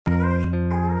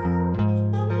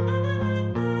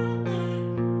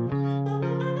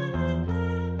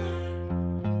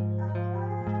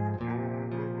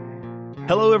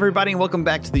Hello, everybody, and welcome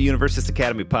back to the Universus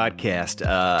Academy podcast.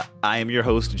 I am your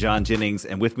host, John Jennings,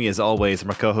 and with me, as always,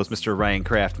 my co-host, Mr. Ryan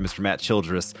Kraft and Mr. Matt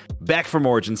Childress, back from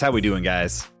Origins. How we doing,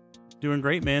 guys? Doing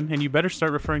great, man. And you better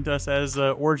start referring to us as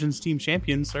Origins team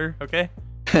champions, sir. Okay.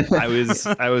 I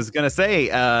was gonna say,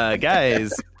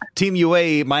 guys, Team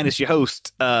UA minus your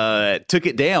host took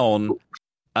it down,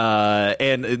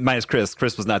 and minus Chris.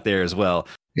 Chris was not there as well.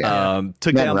 Yeah,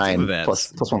 took Matt down Ryan, some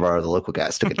events. plus one of our other local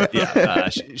guys took it down. Yeah,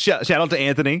 shout out to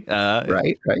Anthony.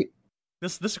 Right.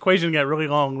 This equation got really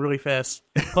long, really fast.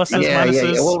 Pluses, Yeah.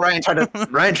 minuses. Well,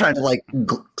 Ryan tried to like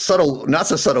subtle, not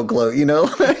so subtle glow, you know.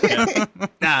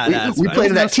 We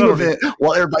played in that team event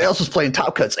while everybody else was playing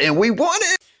top cuts, and we won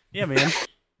it. Yeah, man.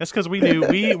 That's because we knew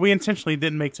we intentionally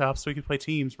didn't make tops so we could play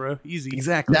teams, bro. Easy.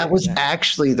 Exactly. That was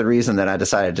actually the reason that I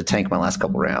decided to tank my last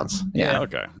couple rounds. Yeah.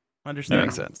 Okay. Understand. That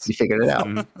makes sense. You figured it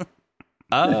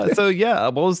out. So yeah,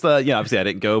 what was the? Yeah, obviously I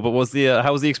didn't go, but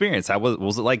how was the experience? How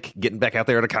was it like getting back out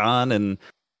there at a con, and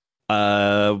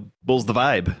what was the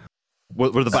vibe?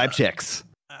 What were the vibe checks?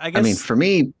 I guess. I mean, for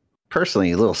me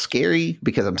personally, a little scary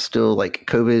because I'm still like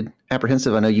COVID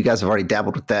apprehensive. I know you guys have already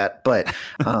dabbled with that, but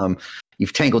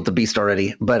you've tangled the beast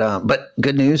already. But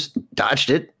good news,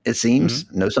 dodged it. It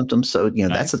seems no symptoms. So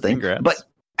that's the thing. Congrats. But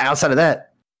outside of that,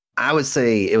 I would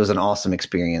say it was an awesome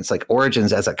experience. Like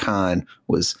Origins as a con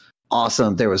was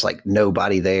awesome. There was like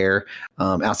nobody there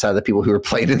outside of the people who were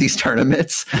playing in these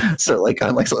tournaments. So like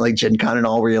on like something like Gen Con and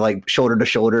all, where you're like shoulder to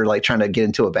shoulder, like trying to get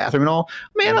into a bathroom and all.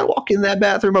 Man, I walk in that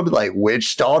bathroom, I'll be like, which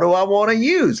stall do I want to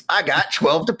use? I got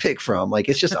 12 to pick from. Like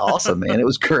it's just awesome, man. It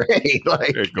was great.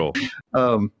 Like very cool.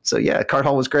 So yeah, Card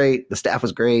Hall was great. The staff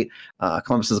was great.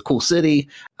 Columbus is a cool city,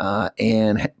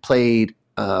 and played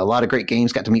a lot of great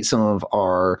games. Got to meet some of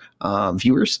our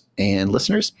viewers and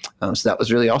listeners. So that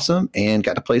was really awesome, and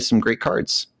got to play some great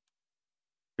cards.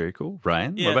 Very cool.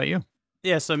 Ryan, Yeah. what about you?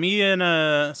 Yeah, so me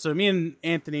and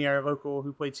Anthony, our local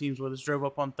who played teams with us, drove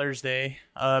up on Thursday.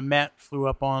 Matt flew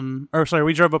up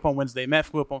we drove up on Wednesday. Matt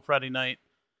flew up on Friday night.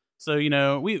 So,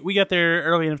 we got there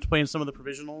early enough to play in some of the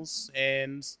provisionals,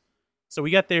 and so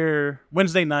we got there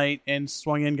Wednesday night and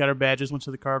swung in, got our badges, went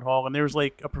to the card hall, and there was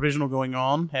like a provisional going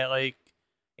on at like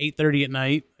 8:30 at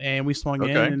night, and we swung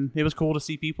in, and it was cool to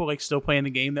see people like still playing the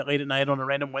game that late at night on a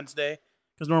random Wednesday.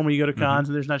 Because normally you go to cons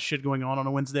and there's not shit going on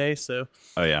a Wednesday. So,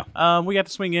 we got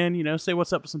to swing in, say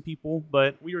what's up to some people.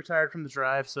 But we retired from the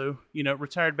drive, so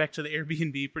retired back to the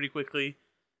Airbnb pretty quickly.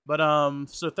 But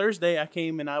so Thursday I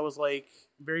came and I was like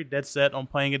very dead set on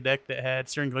playing a deck that had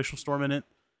Searing Glacial Storm in it,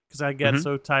 because I got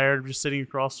so tired of just sitting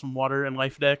across from water and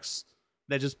life decks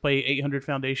that just play 800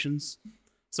 foundations.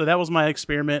 So that was my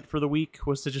experiment for the week,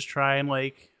 was to just try and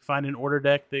like find an order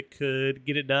deck that could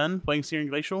get it done playing Searing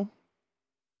Glacial.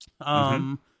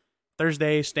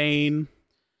 Thursday, Stain.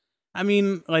 I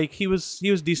mean, like he was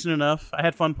decent enough. I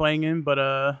had fun playing him,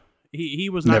 but he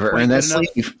was not never quite earned that good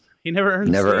enough. sleeve. He never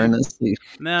earned that sleeve.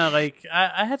 No, like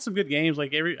I had some good games.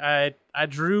 Like I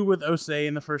drew with Osei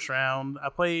in the first round. I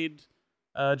played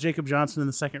Jacob Johnson in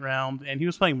the second round, and he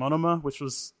was playing Monoma, which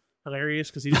was hilarious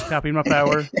because he just copied my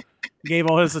power, gave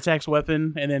all his attacks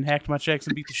weapon, and then hacked my checks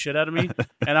and beat the shit out of me.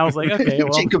 And I was like, okay,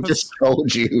 well, Jacob just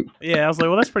trolled you. Yeah, I was like,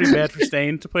 well, that's pretty bad for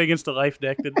Stain to play against a life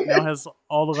deck that now has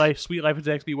all the sweet life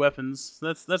attacks be weapons.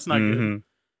 That's not good.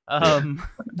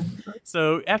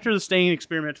 So after the Stain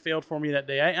experiment failed for me that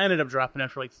day, I ended up dropping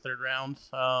after like the third round.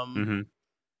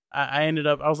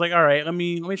 I was like, all right, let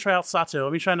me try out Sato.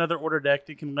 Let me try another order deck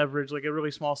that can leverage like a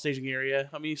really small staging area.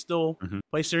 Let me still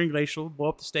play Searing Glacial, blow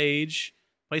up the stage,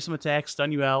 play some attacks,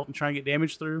 stun you out, and try and get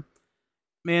damage through.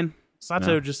 Man,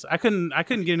 Sato I couldn't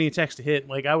get any attacks to hit.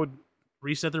 Like I would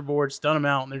reset their board, stun them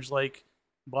out, and they're just like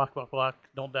block,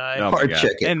 don't die. Oh, hard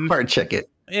check it.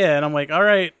 Yeah, and I'm like, all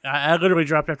right. I literally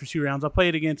dropped after 2 rounds. I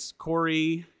played against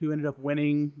Corey, who ended up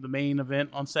winning the main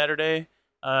event on Saturday.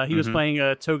 He was playing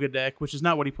a Toga deck, which is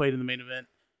not what he played in the main event.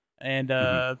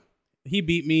 And he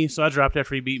beat me, so I dropped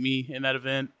after he beat me in that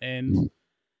event. And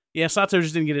yeah, Sato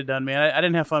just didn't get it done, man. I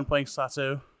didn't have fun playing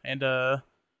Sato. And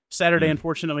Saturday,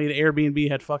 unfortunately, the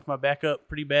Airbnb had fucked my back up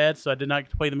pretty bad, so I did not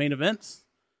get to play the main events.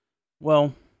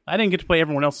 Well, I didn't get to play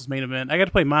everyone else's main event. I got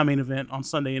to play my main event on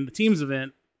Sunday and the team's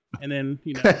event. And then,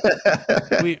 we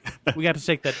got to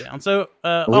take that down. So,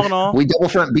 all in all, we double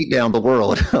front beat down the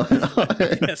world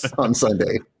on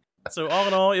Sunday. So, all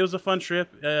in all, it was a fun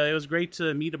trip. It was great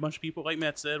to meet a bunch of people. Like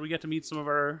Matt said, we got to meet some of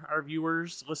our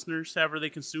viewers, listeners, however they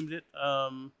consumed it.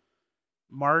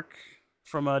 Mark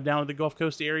from down at the Gulf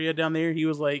Coast area down there, he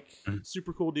was like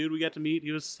super cool dude. We got to meet.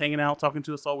 He was hanging out, talking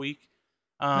to us all week.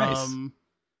 Nice.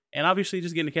 And obviously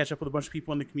just getting to catch up with a bunch of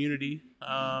people in the community.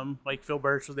 Like Phil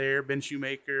Birch was there, Ben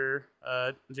Shoemaker,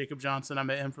 Jacob Johnson. I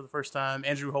met him for the first time.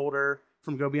 Andrew Holder,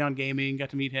 from Go Beyond Gaming.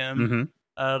 Got to meet him.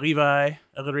 Mm-hmm. Levi,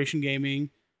 Alliteration Gaming.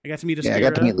 I got to meet Aspera I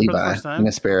got to meet for the Levi first time. and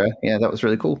Aspera. Yeah, that was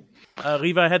really cool.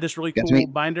 Levi had this really Got to cool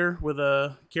meet- binder with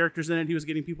characters in it. He was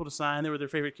getting people to sign. They were their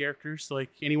favorite characters. So, like,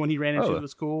 anyone he ran into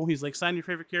was cool. He's like, sign your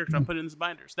favorite character. I'm putting it in this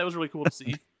binder. So that was really cool to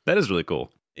see. That is really cool.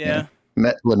 Yeah.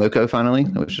 Met Lenoco finally,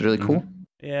 which was really cool.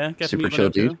 Yeah, got Super to meet chill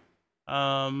Lenoco. dude.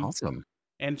 Awesome.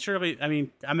 And Shirley, I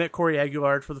mean, I met Corey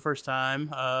Aguilard for the first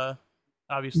time.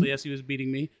 Obviously, as he was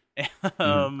beating me.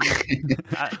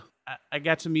 I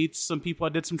got to meet some people I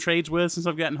did some trades with since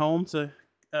I've gotten home to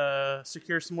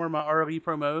secure some more of my RLE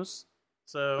promos.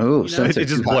 So, it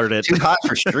just blurred it. Too hot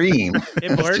for stream.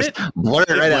 It blurred it? Blurred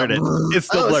it right out. It's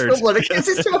still blurred. It's still blurred.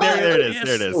 It's still There it is. Yes.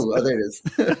 There it is. Oh, there it is.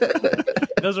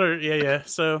 Those are, yeah.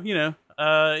 So,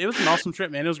 it was an awesome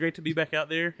trip, man. It was great to be back out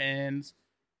there. And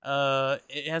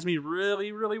it has me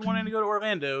really, really wanting to go to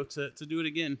Orlando to do it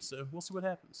again. So we'll see what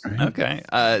happens. Okay.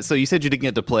 So you said you didn't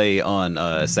get to play on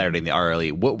Saturday in the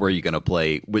RLE. What were you going to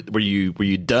play? Were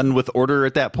you done with Order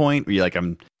at that point? Were you like,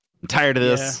 I'm tired of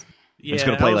this? Yeah. I'm just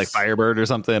going to play like Firebird or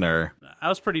something? Or I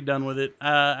was pretty done with it.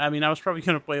 I mean, I was probably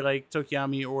going to play like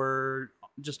Tokiyami or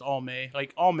just All May.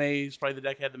 Like All May is probably the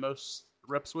deck I had the most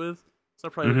reps with. So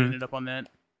I probably would have ended up on that.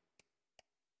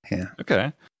 Yeah.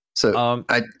 Okay. So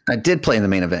I did play in the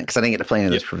main event because I didn't get to play any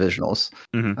of those provisionals.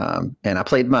 And I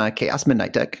played my Chaos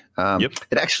Midnight deck.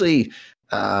 It actually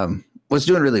was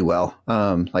doing really well.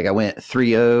 Like I went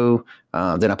 3-0.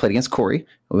 Then I played against Corey.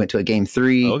 We went to a game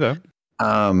 3. Okay.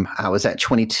 I was at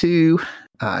 22.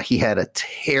 He had a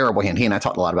terrible hand. He and I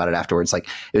talked a lot about it afterwards. Like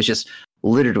it was just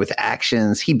littered with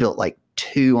actions. He built like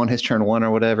 2 on his turn 1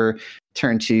 or whatever.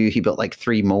 Turn 2, he built like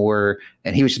 3 more,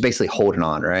 and he was just basically holding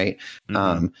on, right?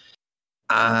 I'm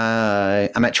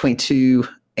at 22,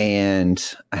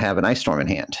 and I have an Ice Storm in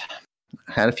hand.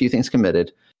 I had a few things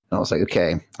committed, and I was like,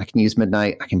 okay, I can use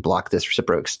Midnight. I can block this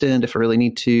Reciprocal Extend if I really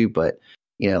need to, but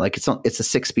like it's a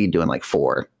 6 speed doing like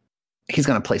 4. He's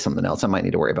going to play something else. I might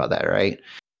need to worry about that, right?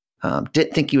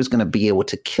 Didn't think he was going to be able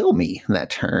to kill me that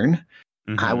turn.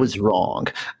 I was wrong.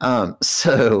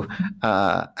 So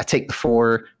I take the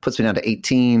 4, puts me down to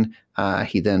 18.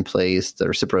 He then plays the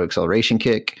Reciprocal Acceleration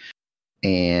Kick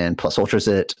and plus ultras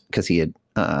it because he had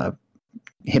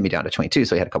hit me down to 22,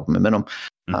 so he had a couple momentum.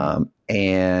 He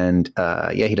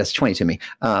does 20 to me.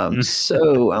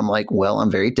 So I'm like, well,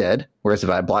 I'm very dead. Whereas if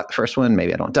I block the first one,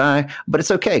 maybe I don't die. But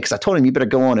it's okay because I told him you better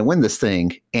go on and win this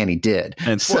thing, and he did.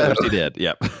 And spoilers, he did.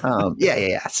 Yep.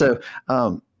 So,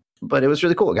 but it was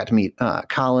really cool. I got to meet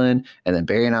Colin, and then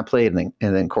Barry and I played, and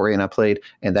then Corey and I played,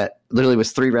 and that literally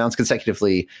was 3 rounds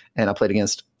consecutively. And I played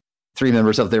against 3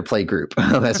 members of their play group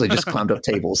as they just climbed up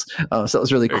tables. So it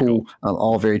was really cool.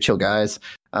 All very chill guys.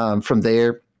 From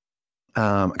there,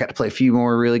 I got to play a few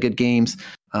more really good games.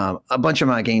 A bunch of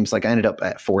my games, like I ended up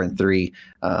at 4-3,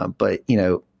 but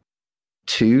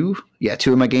 2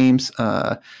 of my games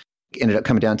ended up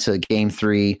coming down to game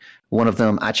 3. One of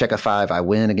them, I check a 5, I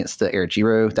win against the Air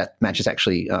Giro. That match is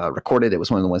actually recorded. It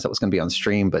was one of the ones that was going to be on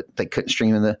stream, but they couldn't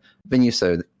stream in the venue.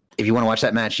 So if you want to watch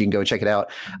that match, you can go check it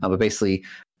out. But basically,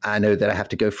 I know that I have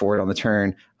to go for it on the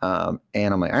turn. And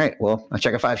I'm like, all right, well, I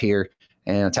check a 5 here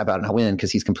and I tap out and I win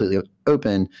because he's completely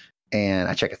open. And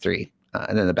I check a 3.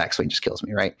 And then the backswing just kills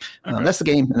me, right? That's the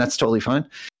game, and that's totally fine.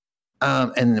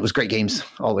 And it was great games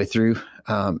all the way through.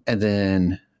 And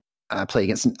then I play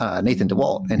against Nathan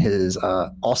DeWalt and his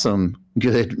awesome,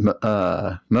 good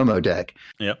Momo deck.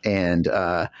 Yep. And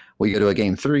we go to a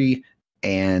game 3,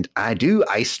 and I do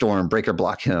Ice Storm breaker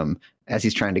block him as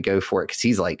he's trying to go for it because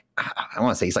he's like, I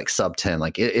want to say he's like sub 10.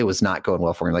 Like it was not going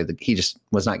well for him. Like he just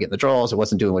was not getting the draws. It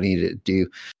wasn't doing what he needed to do.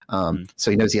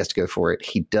 So he knows he has to go for it.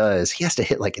 He does. He has to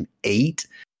hit like an 8.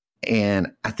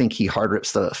 And I think he hard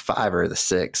rips the 5 or the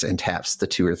 6 and taps the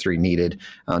 2 or 3 needed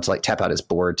to like tap out his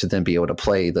board to then be able to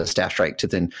play the Staff Strike to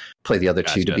then play the other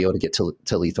 2 to be able to get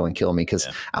to lethal and kill me because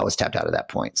I was tapped out at that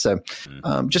point. So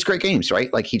just great games,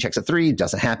 right? Like he checks a 3,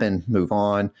 doesn't happen, move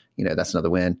on. That's another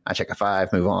win. I check a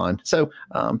 5, move on. So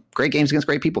great games against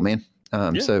great people, man.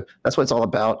 So that's what it's all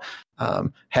about.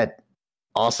 Had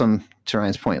awesome, to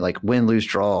Ryan's point, like win, lose,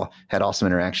 draw, had awesome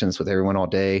interactions with everyone all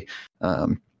day.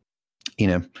 Had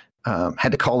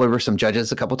to call over some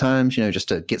judges a couple times, just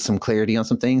to get some clarity on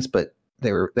some things, but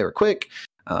they were quick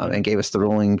and gave us the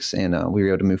rulings, and we were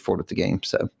able to move forward with the game.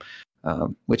 So,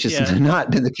 which has not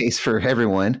been the case for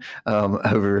everyone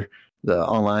over the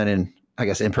online and I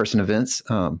guess in-person events.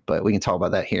 But we can talk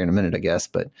about that here in a minute, I guess.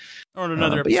 But or in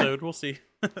another episode, we'll see.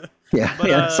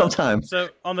 Sometime. So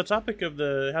on the topic of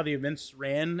how the events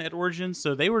ran at Origins,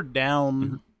 so they were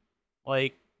down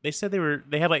like. They said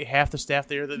they had like half the staff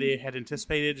there that they had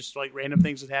anticipated, just like random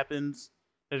things that happened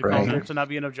that caused there to not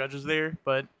be enough judges there.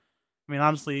 But I mean,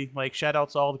 honestly, like shout out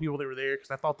to all the people that were there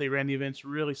because I thought they ran the events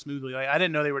really smoothly. Like I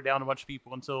didn't know they were down a bunch of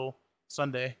people until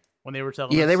Sunday when they were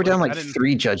telling us. Yeah, they were down I like didn't-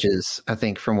 3 judges, I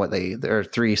think, from what there are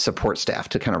 3 support staff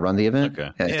to kind of run the event.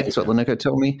 Okay. I think that's what Lenico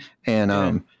told me. And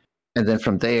and then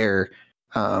from there,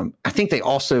 I think they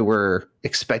also were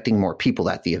expecting more people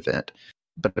at the event.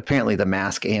 But apparently the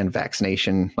mask and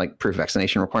vaccination, like proof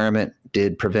vaccination requirement,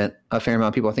 did prevent a fair amount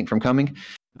of people, I think, from coming.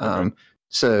 Okay.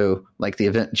 So like the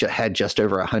event had just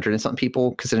over 100 and something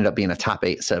people because it ended up being a top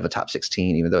 8 instead of a top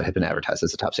 16, even though it had been advertised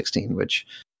as a top 16, which,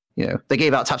 you know, they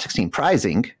gave out top 16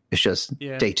 prizing. It's just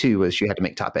day 2 was you had to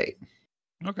make top 8.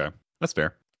 Okay. That's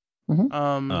fair.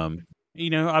 Mm-hmm. You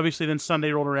know, obviously then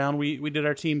Sunday rolled around. We did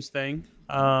our teams thing.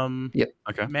 Yep.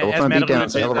 Okay. What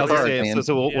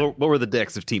were the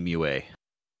decks of Team UA?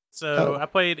 So I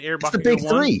played Air It's the Bakugo big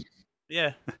 1. 3.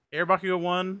 Yeah. Air Bakugo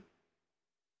 1.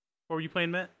 What were you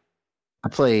playing, Matt? I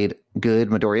played Good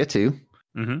Midoriya 2,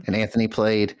 and Anthony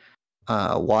played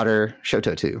Water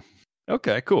Shoto 2.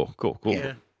 Okay, cool.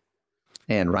 Yeah.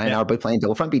 And Ryan and I were both playing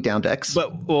double front beatdown decks.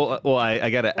 But I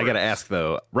gotta ask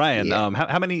though, Ryan,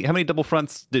 how many double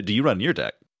fronts do you run in your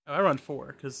deck? Oh, I run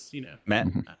 4 because you know Matt.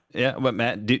 Yeah, but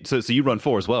Matt, so you run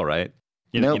 4 as well, right?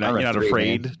 You're not 3,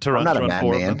 afraid man. to run. I'm not a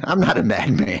madman. I'm not a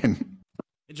madman.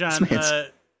 John,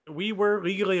 we were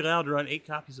legally allowed to run 8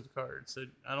 copies of the card, so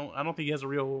I don't think he has a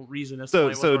real reason.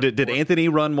 So did Anthony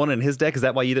run one in his deck? Is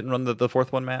that why you didn't run the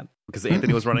 4th one, Matt? Because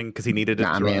Anthony was running because he needed it to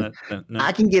run it. No?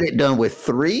 I can get it done with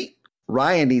 3.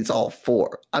 Ryan needs all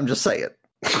 4. I'm just saying.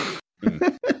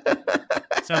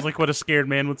 Sounds like what a scared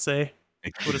man would say.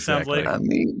 What it sounds like. I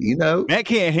mean, you know, Matt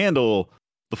can't handle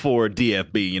the 4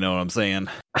 DFB. You know what I'm saying?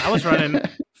 I was running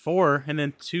 4 and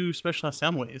then 2 specialized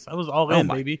sound waves. I was all in,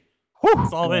 baby.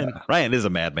 It's all in. Ryan is a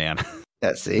madman.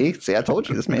 Yeah, see, I told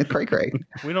you this man's cray.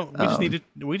 We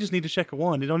just need to check a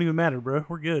 1. It don't even matter, bro.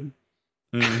 We're good.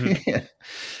 Yeah.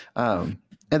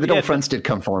 And the double fronts did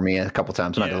come for me a couple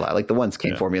times. I'm not gonna lie, like the ones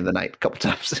came for me in the night a couple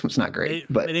times. It was not great,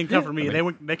 but they didn't come for me.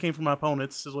 They came for my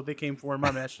opponents. Is what they came for in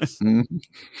my matches. But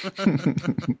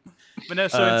no,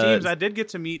 so in teams, I did get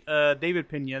to meet David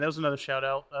Pena. That was another shout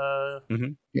out.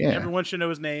 Yeah, everyone should know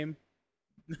his name.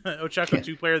 Ochako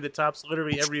 2 player that tops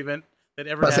literally every event that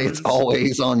ever I say happens. it's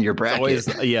always on your bracket. Always,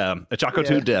 Ochako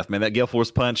 2 death, man. That Gale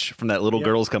Force punch from that little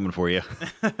girl's coming for you.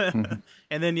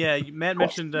 And then Matt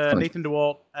mentioned Nathan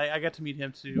DeWalt. I got to meet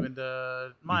him too, and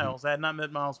Miles. I had not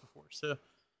met Miles before, so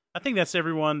I think that's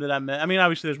everyone that I met. I mean,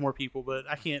 obviously there's more people, but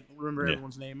I can't remember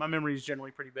everyone's name. My memory is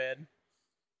generally pretty bad.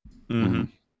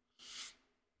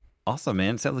 Awesome,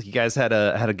 man. Sounds like you guys had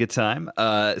a good time.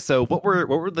 So what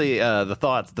were the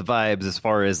thoughts, the vibes as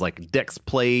far as like decks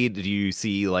played? Did you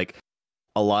see like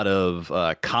a lot of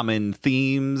common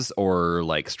themes or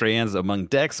like strands among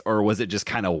decks, or was it just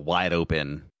kind of wide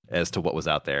open as to what was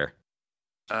out there?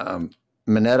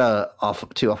 Mineta off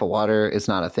of water is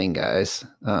not a thing, guys.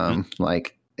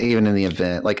 Like even in the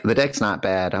event, like the deck's not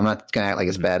bad. I'm not gonna act like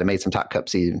it's bad. It made some top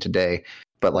cups even today,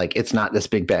 but like it's not this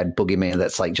big bad boogeyman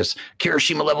that's like just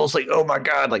Kirishima levels. Like, oh my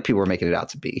god, like people were making it out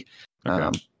to be.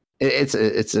 Okay. It's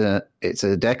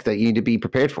a deck that you need to be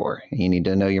prepared for. You need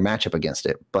to know your matchup against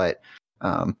it, but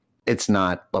it's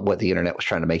not what the internet was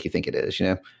trying to make you think it is, you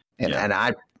know. And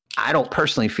I don't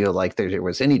personally feel like there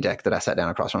was any deck that I sat down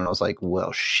across from and I was like,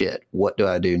 well, shit, what do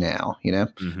I do now? You know,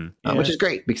 which is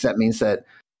great because that means that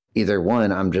either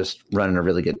one, I'm just running a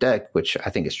really good deck, which I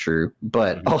think is true,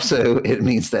 but also it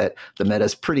means that the meta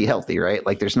is pretty healthy, right?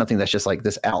 Like there's nothing that's just like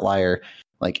this outlier.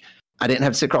 Like I didn't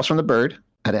have to sit across from the bird.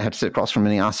 I didn't have to sit across from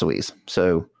any Asuis.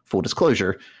 So full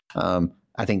disclosure,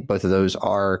 I think both of those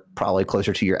are probably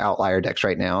closer to your outlier decks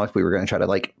right now if we were going to try to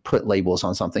like put labels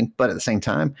on something. But at the same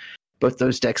time, both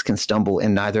those decks can stumble,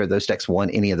 and neither of those decks won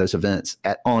any of those events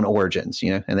on Origins,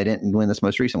 you know, and they didn't win this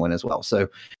most recent one as well. So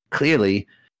clearly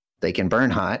they can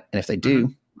burn hot. And if they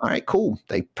do, all right, cool.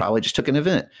 They probably just took an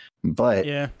event, but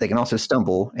they can also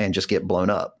stumble and just get blown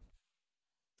up.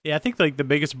 Yeah, I think like the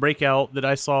biggest breakout that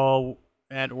I saw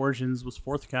at Origins was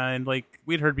Fourth Kind. Like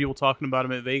we'd heard people talking about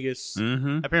him at Vegas.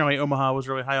 Apparently Omaha was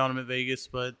really high on him at Vegas,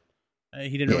 but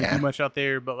he didn't really do much out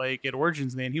there. But like at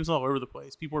Origins, man, he was all over the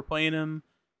place. People were playing him.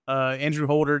 Andrew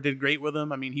Holder did great with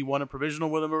him. I mean, he won a provisional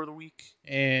with him over the week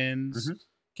and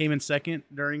came in second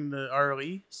during the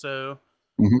RLE. So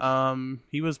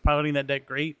he was piloting that deck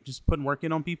great, just putting work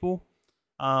in on people.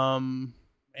 And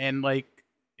like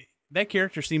that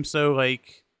character seems so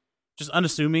like just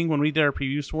unassuming. When we did our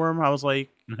previews for him, I was like,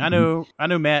 I know,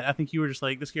 Matt. I think you were just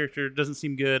like, this character doesn't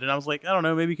seem good, and I was like, I don't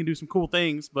know, maybe he can do some cool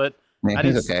things, but I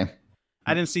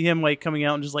didn't see him like coming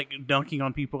out and just like dunking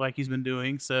on people like he's been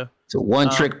doing. So it's a one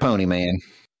trick pony, man.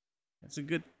 It's a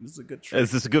good trick.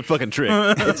 It's just a good fucking trick.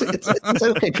 It's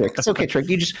okay trick. It's okay trick.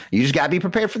 You just gotta be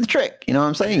prepared for the trick. You know what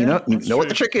I'm saying? Yeah, you know what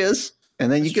the trick is,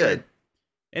 and then you're good.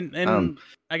 And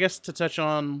I guess to touch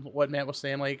on what Matt was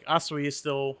saying, like Asui is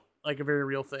still like a very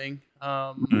real thing.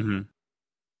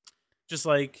 Just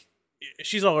like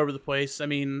she's all over the place. I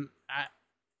mean,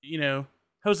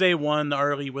 Jose won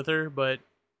early with her, but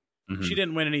she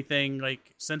didn't win anything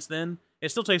like since then.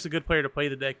 It still takes a good player to play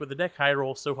the deck, but the deck high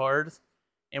rolls so hard.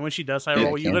 And when she does high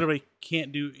roll, you literally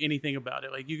can't do anything about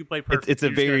it. Like you can play perfect. It's a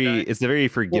very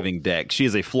forgiving deck. She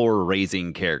is a floor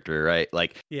raising character, right?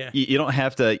 Like you don't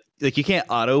have to you can't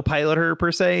autopilot her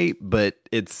per se, but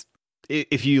it's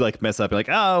if you like mess up, you're like,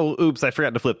 oh, oops, I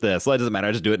forgot to flip this. Well, it doesn't matter.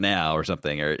 I just do it now or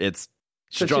something. Or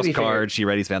she draws cards, she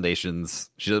readies foundations.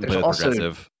 She doesn't play with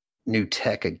progressive. New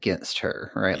tech against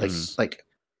her, right? Like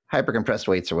hyper compressed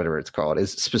weights or whatever it's called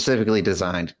is specifically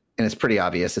designed. And it's pretty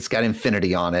obvious. It's got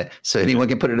infinity on it. So anyone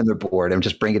can put it in their board and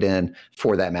just bring it in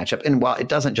for that matchup. And while it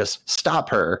doesn't just stop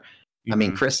her, I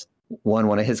mean, Chris won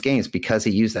one of his games because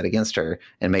he used that against her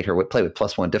and made her play with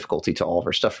 +1 difficulty to all of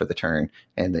her stuff for the turn.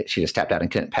 And she just tapped out and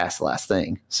couldn't pass the last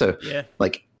thing. So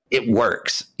it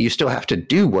works. You still have to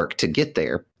do work to get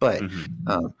there. But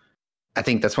I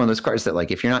think that's one of those cards that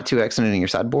if you're not 2Xing it in your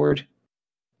sideboard,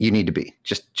 you need to be.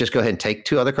 Just go ahead and take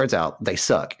 2 other cards out. They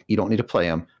suck. You don't need to play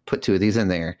them. Put 2 of these in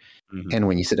there. And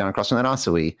when you sit down across from that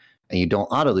Asui and you don't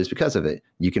auto lose because of it,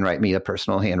 you can write me a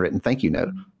personal handwritten thank you note.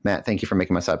 Matt, thank you for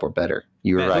making my sideboard better.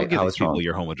 You were right. I was wrong.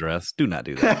 Your home address. Do not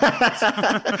do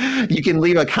that. You can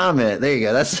leave a comment. There you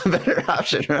go. That's a better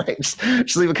option, right?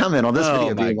 Just leave a comment on this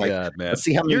video being God, man. Let's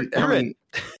see how many.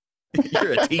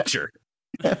 You're a teacher.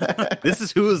 This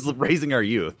is who is raising our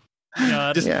youth.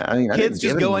 Kids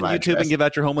just go on YouTube and give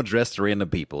out your home address to random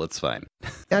people. It's fine.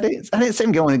 I didn't say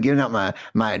I'm going and giving out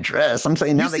my address. I'm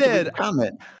saying now they can leave a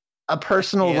comment. A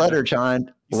personal letter,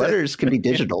 John. Letters can be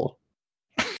digital.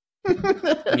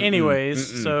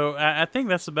 Anyways, so I think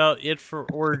that's about it for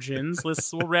Origins. We'll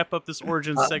wrap up this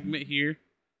Origins segment here.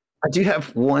 I do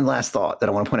have one last thought that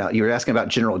I want to point out. You were asking about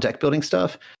general deck building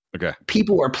stuff. Okay.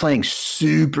 People are playing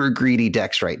super greedy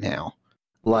decks right now.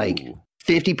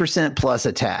 50% plus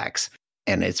attacks,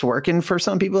 and it's working for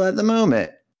some people at the moment,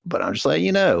 but I'm just letting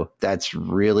you know that's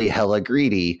really hella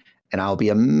greedy, and I'll be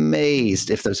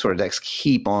amazed if those sort of decks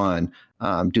keep on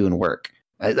doing work.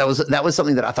 That was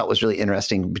something that I thought was really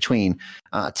interesting between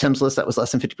Tim's list that was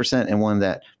less than 50% and one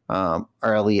that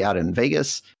early out in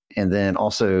Vegas, and then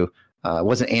also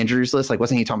wasn't Andrew's list,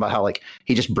 wasn't he talking about how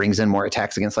he just brings in more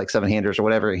attacks against 7-handers or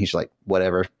whatever, and he's just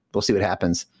whatever, we'll see what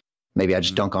happens. Maybe I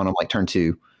just dunk on him turn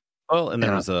 2. Well, and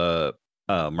there was a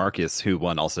Marcus who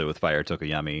won also with Fire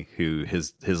Tokoyami, who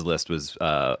his list was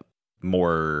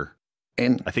more,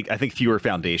 and I think fewer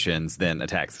foundations than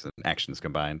attacks and actions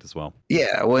combined as well.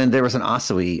 Yeah, well, and there was an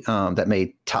Asui that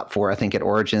made top 4, I think, at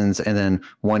Origins, and then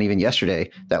one even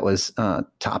yesterday that was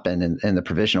top end in the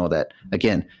provisional that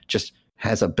again just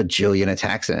has a bajillion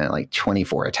attacks in it,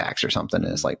 24 attacks or something,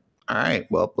 and it's all right,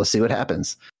 well, let's see what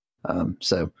happens.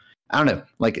 So. I don't know.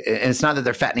 And it's not that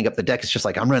they're fattening up the deck. It's just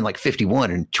I'm running 51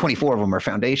 and 24 of them are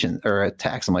foundation or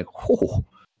attacks. I'm oh,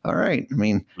 all right. I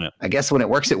mean, I guess when it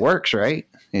works, right?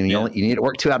 And you need to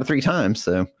work 2 out of 3 times.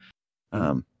 So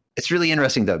it's really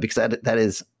interesting though, because that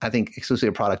is, I think, exclusively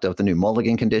a product of the new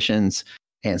mulligan conditions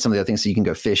and some of the other things. So you can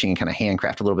go fishing and kind of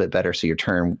handcraft a little bit better. So your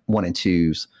turn 1 and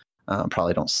 2s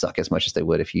probably don't suck as much as they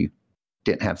would if you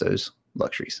didn't have those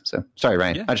luxuries. So sorry,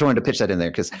 Ryan. Yeah. I just wanted to pitch that in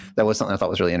there because that was something I thought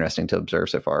was really interesting to observe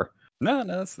so far. No,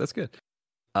 that's good.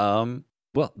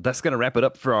 Well, that's gonna wrap it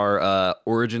up for our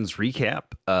Origins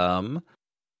recap.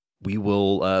 We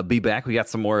will be back. We got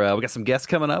some more. We got some guests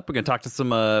coming up. We're gonna talk to some.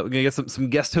 We're gonna get some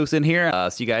guest hosts in here.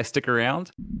 So you guys stick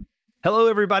around. Hello,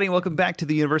 everybody, and welcome back to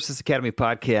the Universus Academy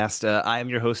podcast. I am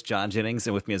your host, John Jennings,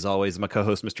 and with me, as always, my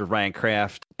co-host, Mr. Ryan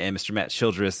Kraft and Mr. Matt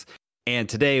Childress. And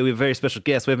today we have a very special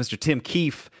guest. We have Mr. Tim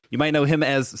Keefe. You might know him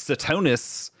as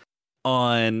Satonis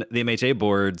on the MHA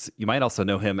boards. You might also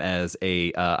know him as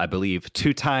I believe,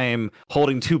 2-time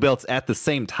holding 2 belts at the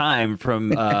same time from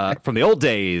the old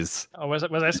days. Oh, was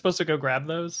I supposed to go grab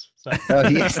those? So. Oh,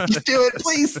 yes, just do it,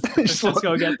 please. Just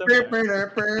go get them.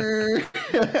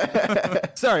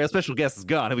 Sorry, our special guest is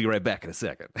gone. He'll be right back in a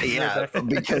second. Yeah,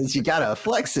 because you gotta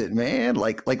flex it, man.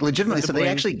 Legitimately. So they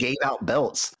actually gave out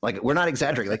belts. We're not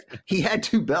exaggerating. He had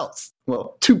 2 belts.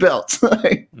 Well, 2 belts. But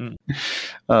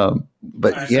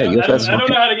right, yeah, so I don't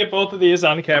know how to get both of these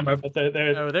on camera, but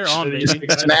they're on.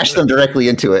 Smash them directly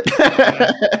into it.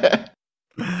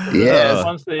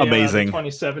 Yeah, amazing.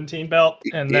 2017 belt,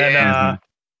 and then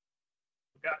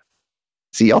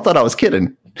see, y'all thought I was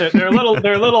kidding. They're a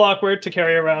little awkward to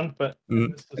carry around, but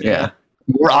yeah.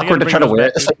 More awkward to try to wear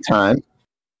at the same time.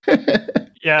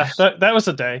 Yeah, that was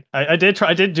a day. I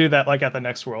did do that like at the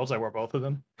next Worlds. I wore both of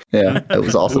them. Yeah, it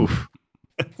was awesome.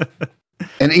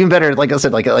 And even better, like I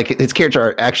said, like his character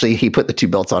art, actually, he put the 2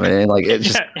 belts on it, and like it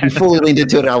just he fully leaned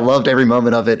into it. And I loved every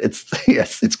moment of it.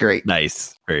 It's great.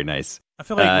 Nice, very nice. I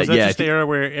feel like was that just the era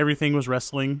where everything was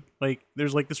wrestling? Like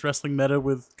there's like this wrestling meta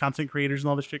with content creators and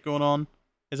all this shit going on.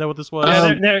 Is that what this was?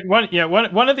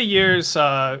 One of the years,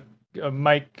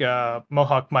 Mike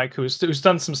Mohawk Mike, who's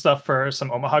done some stuff for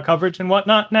some Omaha coverage and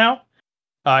whatnot. Now,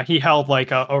 he held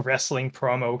like a wrestling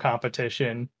promo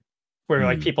competition where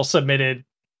like people submitted.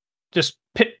 Just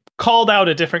called out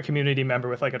a different community member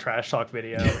with like a trash talk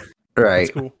video.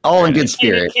 Right. Cool. All in good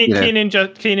spirit. Keenan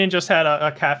just had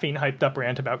a caffeine hyped up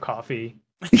rant about coffee.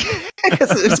 It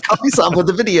was Coffee Song with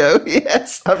the video.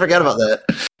 Yes. I forgot about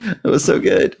that. It was so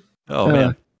good. Oh,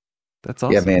 man. That's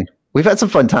awesome. Yeah, man. We've had some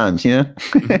fun times, you know?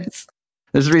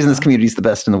 There's a reason this community is the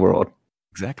best in the world.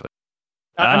 Exactly.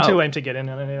 I'm too lame to get in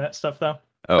on any of that stuff, though.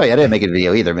 Oh yeah, I didn't make a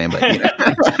video either, man. But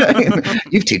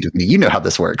you've teamed with me. You know how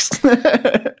this works.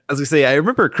 As I say, I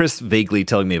remember Chris vaguely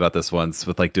telling me about this once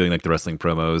with like doing like the wrestling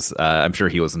promos. I'm sure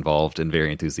he was involved and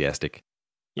very enthusiastic.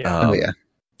 Yeah.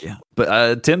 Yeah.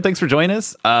 But Tim, thanks for joining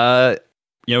us. We're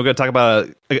going to talk about,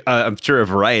 I'm sure, a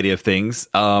variety of things.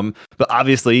 But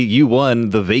obviously, you won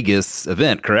the Vegas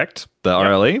event, correct? The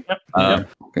RLA. Yep.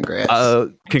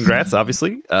 Congrats. Congrats,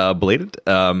 obviously, belated.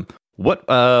 What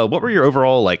were your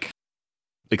overall like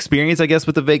experience, I guess,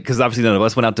 with the Vegas? Because obviously none of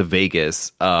us went out to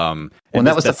Vegas. And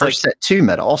that was the first set 2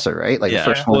 meta also, right? Like the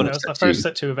first one was the first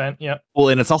set 2 event. Yep. Well,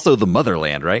 and it's also the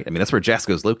motherland, right? I mean, that's where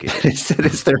Jasco's located.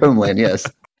 It's their homeland, yes.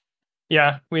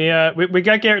 Yeah, we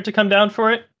got Garrett to come down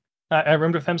for it. I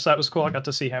roomed with him, so that was cool. I got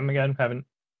to see him again. Haven't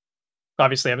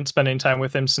spent any time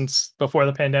with him since before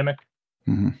the pandemic.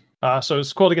 Mm-hmm. So it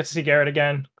was cool to get to see Garrett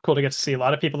again. Cool to get to see a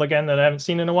lot of people again that I haven't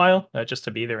seen in a while. Just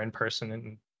to be there in person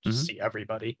and just see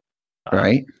everybody.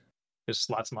 Right. There's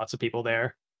lots and lots of people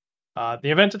there. The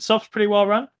event itself is pretty well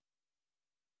run.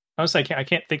 Honestly, I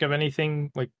can't think of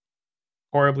anything like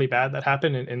horribly bad that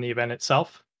happened in the event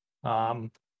itself.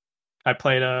 I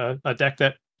played a deck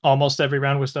that almost every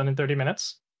round was done in 30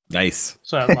 minutes. Nice.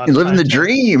 So I had lots living the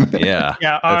dream. Yeah.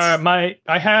 Yeah.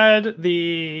 I had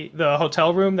the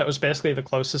hotel room that was basically the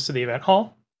closest to the event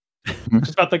hall.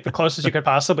 Just about like the closest you could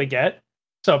possibly get.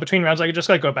 So between rounds, I could just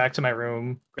like go back to my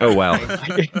room. Oh wow!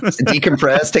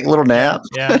 Decompress, take a little nap.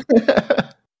 Yeah.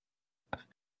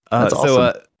 That's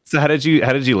awesome. So how did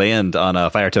you land on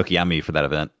Fire Tokiyami for that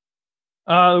event?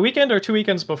 The weekend or 2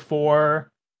 weekends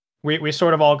before, we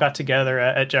sort of all got together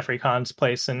at Jeffrey Kahn's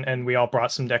place, and we all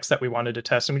brought some decks that we wanted to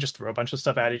test, and we just threw a bunch of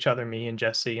stuff at each other. Me and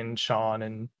Jesse and Sean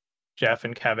and Jeff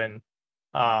and Kevin.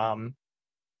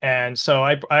 And so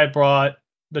I brought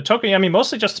the Tokiyami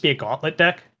mostly just to be a gauntlet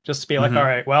deck. Just to be like, all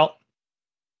right, well,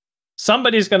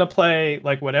 somebody's going to play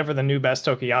like whatever the new best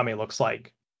Tokiyami looks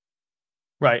like.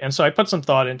 Right. And so I put some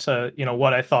thought into,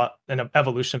 what I thought an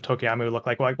evolution of Tokiyami would look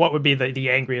like. Like what would be the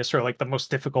angriest or like the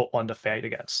most difficult one to fight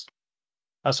against.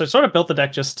 So I sort of built the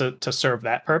deck just to serve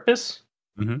that purpose.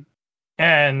 Mm-hmm.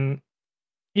 And,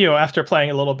 after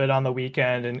playing a little bit on the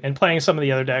weekend and playing some of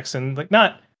the other decks and like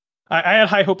I had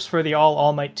high hopes for the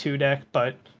All Might 2 deck,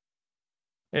 but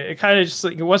it kind of just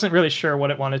like it wasn't really sure what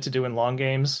it wanted to do in long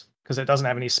games because it doesn't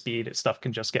have any speed. Its stuff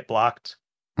can just get blocked.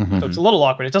 So it's a little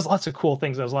awkward. It does lots of cool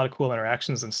things. There's a lot of cool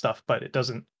interactions and stuff, but it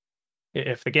doesn't.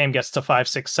 If the game gets to 5,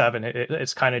 6, 7,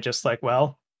 it's kind of just like,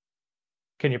 well,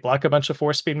 can you block a bunch of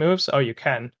 4-speed moves? Oh, you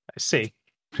can. I see.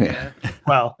 Yeah.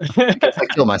 Well, I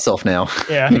kill myself now.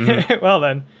 Yeah. Well,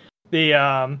 then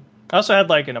I also had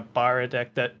like an Ibarra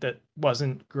deck that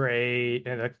wasn't great,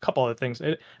 and a couple other things.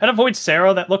 It had a Void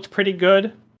Sero that looked pretty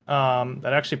good.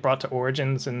 That actually brought to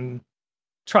Origins and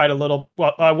tried a little.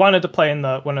 Well, I wanted to play in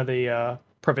one of the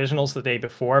provisionals the day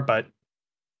before, but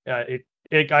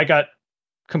I got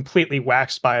completely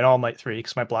waxed by an All Might 3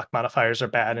 because my block modifiers are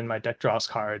bad and my deck draws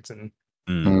cards, and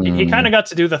he kind of got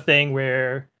to do the thing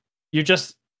where you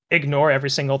just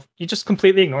you just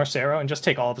completely ignore Sero and just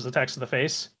take all of his attacks to the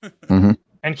face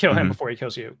and kill him before he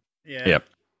kills you. Yeah. Yep.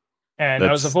 And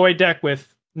I was a Void deck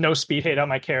with no speed hate on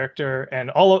my character, and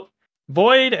all of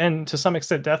Void and to some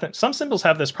extent Death. Some symbols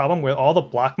have this problem where all the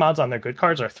block mods on their good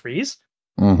cards are 3s.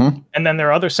 And then there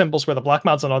are other symbols where the block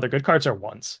mods on all their good cards are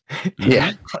 1s.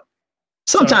 Yeah.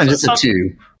 Sometimes it's a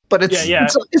 2, but it's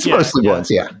mostly 1s.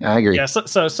 Yeah, I agree. Yeah,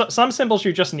 so some symbols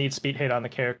you just need speed hate on the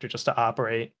character just to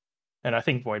operate. And I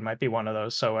think Void might be one of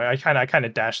those. So I kind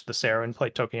of dashed the Sero and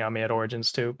played Tokiyami at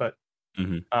Origins too. But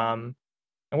and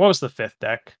what was the 5th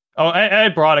deck? Oh, I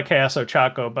brought a Chaos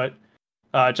Ochako, but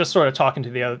just sort of talking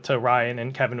to Ryan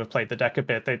and Kevin who played the deck a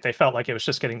bit, they felt like it was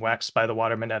just getting waxed by the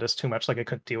water monetas too much, like it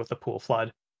couldn't deal with the pool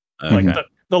flood. Okay. Like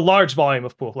the large volume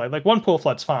of pool flood. Like one pool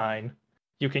flood's fine.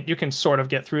 You can sort of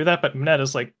get through that, but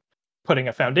Moneta's like putting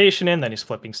a foundation in, then he's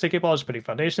flipping sticky balls, putting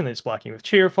foundation, then he's blocking with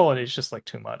cheerful, and it's just like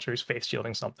too much, or he's face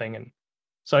shielding something. And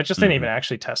so I just didn't even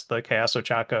actually test the Chaos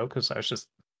Ochako because I was just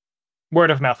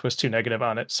word of mouth was too negative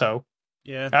on it. So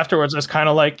Yeah. afterwards, I was kind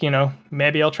of like,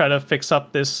 maybe I'll try to fix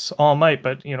up this All Might,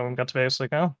 but when we got to Vegas,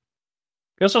 like, oh,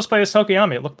 guess I'll just play this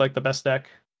Tokiyami. It looked like the best deck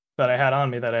that I had on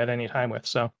me that I had any time with.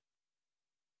 So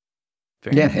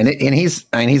yeah, and he's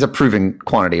a proven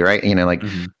quantity, right?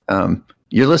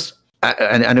 Your list.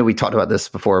 I know we talked about this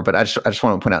before, but I just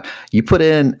want to point out you put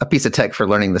in a piece of tech for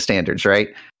learning the standards, right?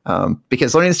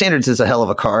 Because learning the standards is a hell of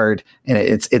a card, and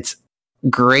it's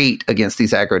great against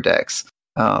these aggro decks.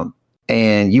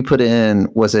 And you put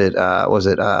in it's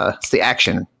the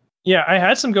action. Yeah, I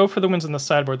had some go for the wins in the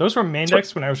sideboard. Those were main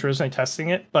decks when I was originally testing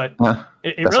it, but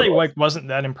it really wasn't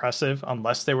that impressive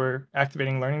unless they were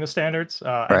activating learning the standards.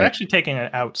 I've actually taken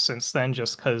it out since then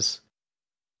just because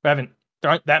there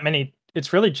aren't that many.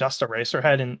 It's really just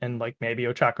Eraserhead and like maybe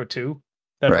Ochako 2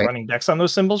 that are running decks on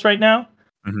those symbols right now.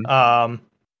 And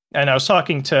I was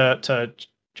talking to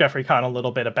Jeffrey Kahn a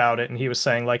little bit about it, and he was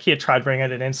saying like he had tried bringing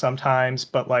it in sometimes,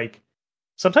 but like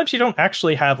sometimes you don't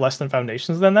actually have less than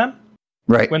foundations than them.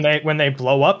 Right. When they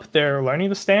blow up, they're learning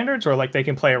the standards, or like they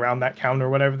can play around that count or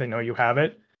whatever. They know you have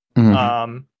it.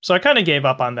 So I kind of gave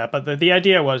up on that, but the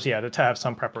idea was to have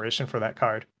some preparation for that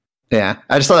card. Yeah,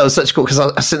 I just thought that was such cool because I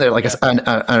was sitting there like I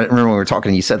remember when we were talking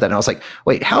and you said that and I was like,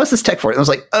 wait, how is this tech for it? And I was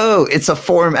like, oh, it's a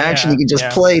form action you can just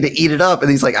play to eat it up.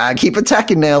 And he's like, I keep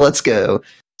attacking now, let's go.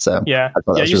 So you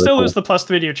really still lose the plus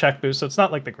 3 to your check boost, so it's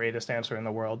not like the greatest answer in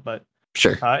the world, but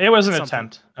sure, it was an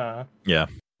attempt.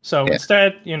 So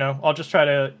instead, I'll just try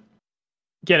to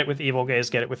get it with Evil Gaze,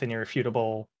 get it within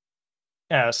irrefutable,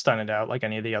 stun it out like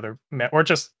any of the other, or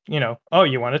just oh,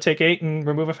 you want to take 8 and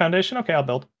remove a foundation? Okay, I'll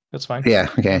build. That's fine. Yeah.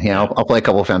 Okay. Yeah. I'll play a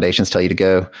couple of foundations. Tell you to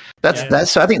go.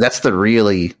 So I think that's the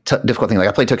really difficult thing. Like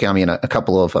I played Tokiyami in a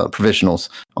couple of provisionals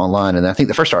online, and I think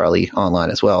the first RLE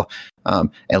online as well. And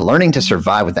learning to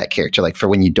survive with that character, like for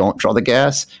when you don't draw the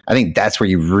gas, I think that's where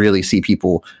you really see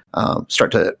people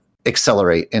start to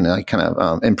accelerate and kind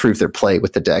of improve their play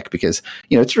with the deck because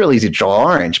it's really easy to draw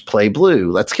orange, play blue,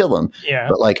 let's kill them. Yeah.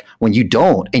 But like when you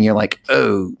don't, and you're like,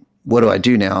 oh, what do I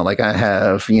do now? Like I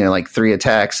have, like 3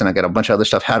 attacks and I got a bunch of other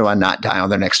stuff. How do I not die on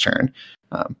their next turn?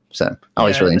 So I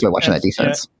always really enjoy watching that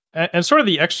defense. Yeah. And sort of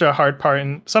the extra hard part,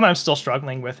 and something I'm still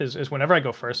struggling with is whenever I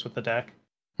go first with the deck,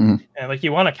 and like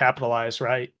you want to capitalize,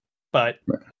 right? But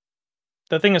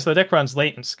the thing is the deck runs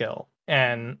latent skill.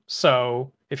 And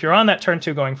so if you're on that turn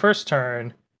 2 going first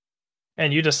turn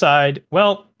and you decide,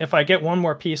 well, if I get one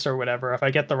more piece or whatever, if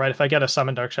I get a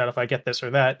summon Dark Shadow, if I get this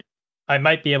or that, I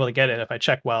might be able to get it if I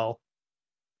check well.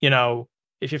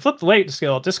 If you flip the latent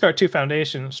skill, discard 2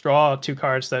 foundations, draw 2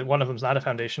 cards that one of them's not a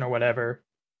foundation or whatever,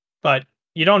 but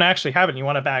you don't actually have it and you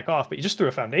want to back off, but you just threw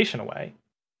a foundation away.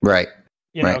 Right.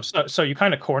 So you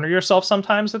kind of corner yourself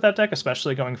sometimes with that deck,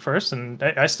 especially going first. And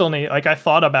I still need, I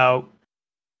thought about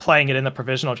playing it in the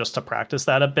provisional just to practice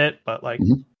that a bit, but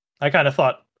I kind of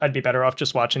thought I'd be better off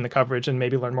just watching the coverage and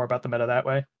maybe learn more about the meta that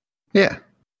way. Yeah.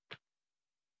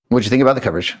 What'd you think about the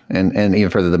coverage and even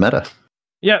further the meta?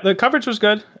 Yeah, the coverage was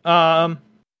good. The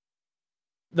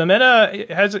meta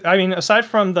has, aside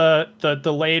from the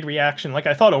delayed reaction, like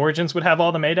I thought Origins would have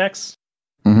all the Maydex,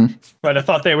 but I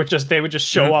thought they would just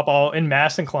show up all in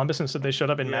mass in Columbus, instead they showed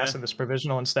up in mass in this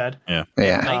provisional instead. Yeah.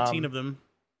 19 of them.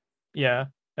 Yeah,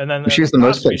 and then she was the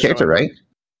most played character, right?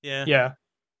 Yeah.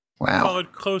 Wow.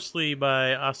 Followed closely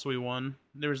by Asui 1.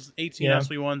 There was 18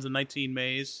 Asui 1s and 19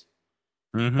 Mays.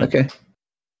 Okay.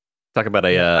 Talk about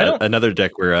another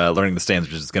deck where learning the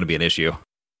standards is going to be an issue.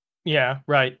 Yeah,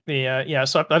 right.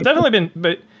 So I've definitely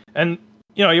been,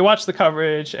 you watch the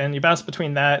coverage and you bounce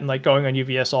between that and like going on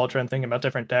UVS Ultra and thinking about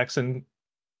different decks and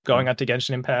going on to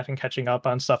Genshin Impact and catching up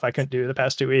on stuff I couldn't do the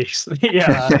past 2 weeks.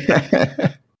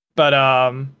 But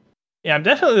I'm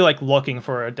definitely like looking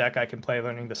for a deck I can play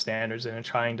learning the standards in and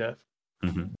trying to.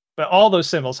 But all those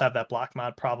symbols have that block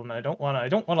mod problem, and I don't want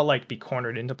to like be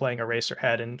cornered into playing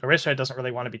Eraserhead, and Eraserhead doesn't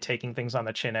really want to be taking things on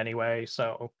the chin anyway.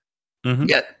 So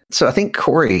yeah, so I think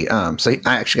Corey, so I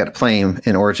actually got to play him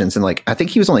in Origins, and like I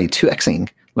think he was only 2xing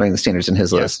learning the standards in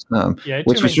his list,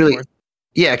 which was really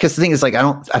because the thing is like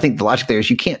I think the logic there is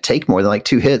you can't take more than like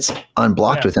 2 hits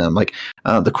unblocked with him. Like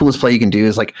the coolest play you can do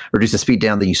is like reduce the speed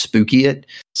down, then you spooky it,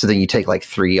 so then you take like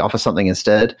 3 off of something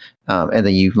instead, and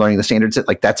then you learning the standards.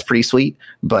 Like that's pretty sweet,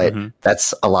 but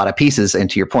that's a lot of pieces. And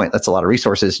to your point, that's a lot of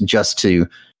resources just to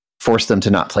force them to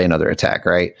not play another attack,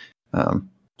 right?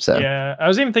 So yeah, I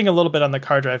was even thinking a little bit on the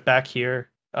car drive back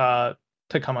here to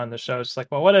come on the show. It's like,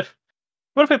 well, what if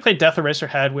we played Death Eraser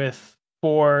Head with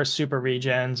 4 super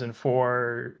regens and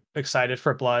 4 excited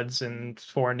for bloods and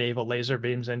 4 naval laser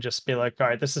beams, and just be like, all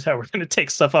right, this is how we're going to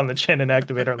take stuff on the chin and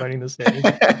activate our learning the stage.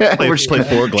 we're just play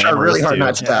 4 try glamorous really hard too.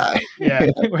 not to die. Yeah,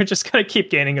 we're just going to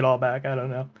keep gaining it all back. I don't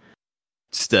know.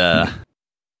 Just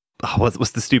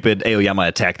what's the stupid Aoyama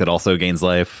attack that also gains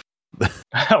life?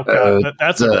 Oh god,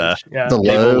 that's the naval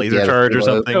low laser charge or low.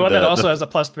 something. the one that also has a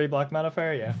 +3 block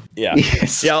modifier. Yeah.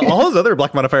 Yes. Yeah, all those other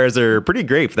block modifiers are pretty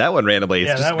great. For that one randomly, it's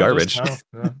Yeah, just that one garbage.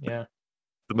 yeah.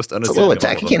 The most It's a unassuming low of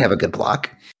attack. all You of can't them. have a good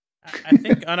block. I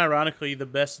think unironically the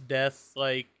best death,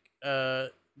 like the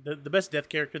best death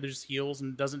character that just heals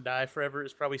and doesn't die forever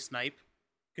is probably Snipe,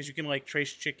 because you can like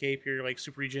trace Chick Cape your like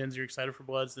super regens, you're excited for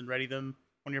bloods, then ready them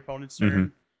on your opponent's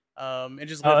turn, and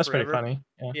just live Oh, that's forever. pretty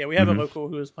funny. Yeah. We have a local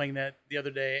who was playing that the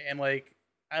other day, and like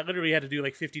I literally had to do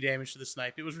like 50 damage to the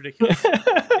Snipe. It was ridiculous.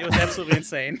 It was absolutely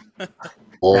insane.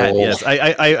 Yes,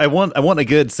 I want a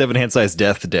good 7-hand size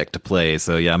death deck to play.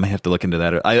 So yeah, I might have to look into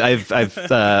that. I've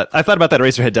thought about that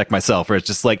Eraserhead deck myself, where it's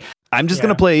just like I'm just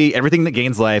gonna play everything that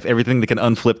gains life, everything that can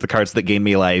unflip the cards that gain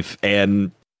me life,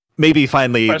 and maybe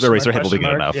finally the Eraserhead will be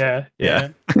good enough. Yeah.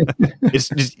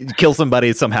 just kill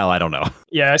somebody somehow. I don't know.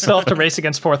 Yeah, I still have to race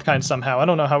against fourth kind somehow. I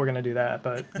don't know how we're gonna do that,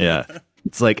 but Yeah.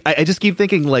 It's like I just keep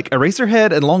thinking like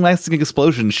Eraserhead and Long Lasting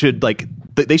Explosion should like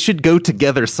they should go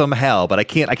together somehow, but I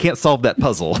can't solve that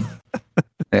puzzle.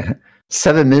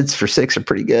 7 mids for 6 are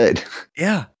pretty good.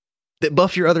 Yeah, that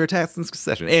buff your other attacks in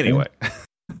succession. Anyway,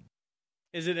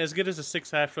 Is it as good as a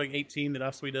 6/2 for like 18 that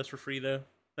Asui does for free though?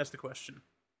 That's the question.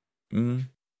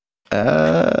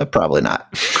 Probably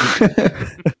not.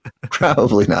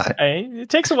 Probably not. hey, it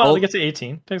takes a while to get to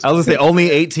 18. I was gonna say only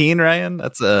 18, Ryan.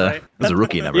 That's a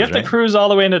rookie number. You have to cruise all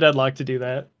the way into deadlock to do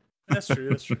that. That's true.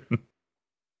 That's true.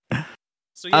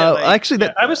 So yeah, actually,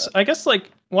 I guess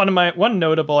like one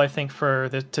notable I think for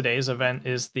today's event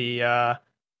is the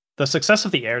success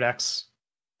of the air decks.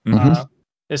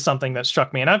 Is something that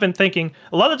struck me, and I've been thinking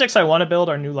a lot of the decks I want to build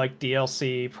are new like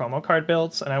DLC promo card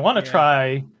builds, and I want to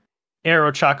try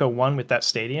Aero Chaco 1 with that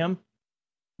stadium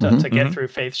to get through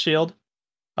Faith Shield.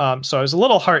 So I was a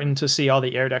little heartened to see all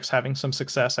the air decks having some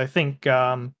success. I think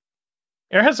Air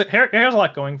has a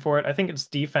lot going for it. I think its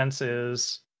defense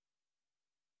is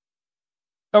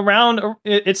around.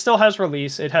 It still has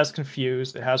release. It has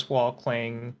confused. It has wall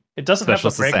cling. It doesn't have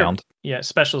the breaker. Sound. Yeah,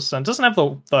 special stun. Doesn't have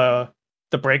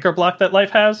the breaker block that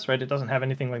Life has. Right. It doesn't have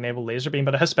anything like Naval Laser Beam,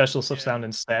 but it has special sound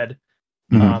instead.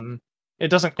 It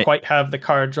doesn't quite have the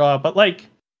card draw, but like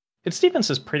its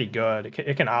defense is pretty good.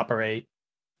 It can operate.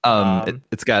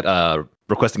 It's got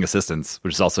requesting assistance,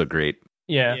 which is also great.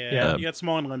 Yeah. You got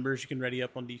small and limbers you can ready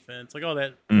up on defense, like all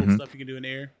that cool stuff you can do in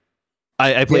air.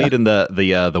 I played in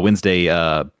the Wednesday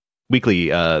weekly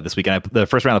this weekend. The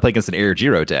first round I played against an Air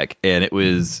Giro deck, and it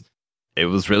was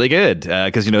really good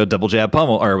because double jab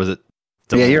pummel, or was it?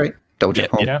 Yeah, you're right. Double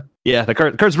jab pummel. Yeah, the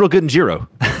card's real good in Giro.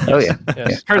 Oh yeah,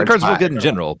 card's real good in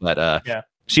general, but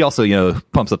she also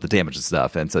pumps up the damage and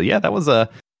stuff, and so that was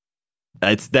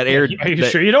it's that air. Are you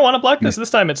sure you don't want to block this? This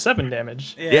time it's 7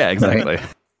 damage. Yeah, exactly.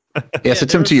 Yeah. So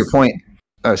Tim, to your point.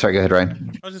 Oh, sorry. Go ahead,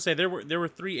 Ryan. I was gonna say there were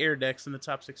 3 air decks in the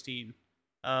top 16.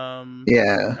 Of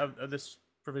this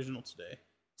provisional today.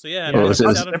 So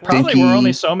there probably were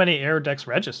only so many air decks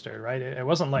registered, right? It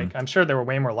wasn't like I'm sure there were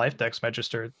way more life decks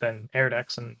registered than air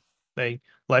decks, and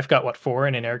life got 4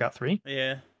 and an air got 3.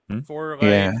 Yeah, 4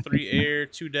 life, 3 air,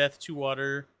 2 death, 2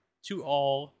 water, 2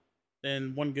 all,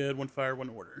 then 1 good, 1 fire, 1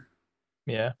 order.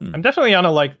 Yeah, I'm definitely on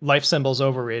a life symbols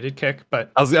overrated kick,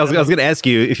 but I was going to ask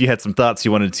you if you had some thoughts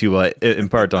you wanted to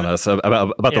impart on us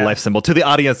about the life symbol to the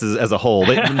audience as a whole.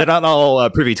 They're not all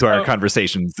privy to our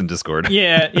conversations in Discord.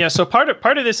 Yeah. So part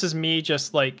of this is me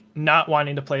just like not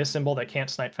wanting to play a symbol that can't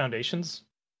snipe foundations.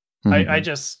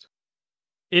 It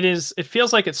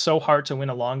feels like it's so hard to win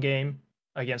a long game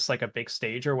against like a big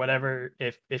stage or whatever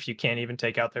if you can't even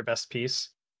take out their best piece.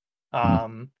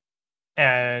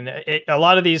 And a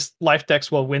lot of these life decks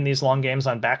will win these long games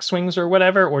on backswings or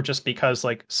whatever, or just because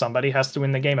like somebody has to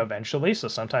win the game eventually. So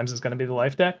sometimes it's going to be the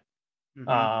life deck.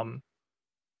 But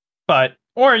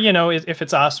if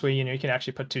it's Asui, you can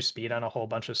actually put 2 speed on a whole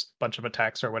bunch of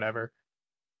attacks or whatever.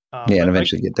 And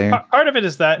eventually get there. Part of it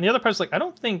is that, and the other part is like I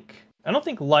don't think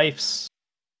life's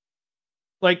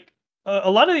like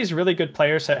a lot of these really good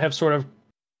players have sort of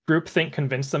groupthink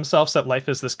convinced themselves that life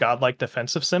is this godlike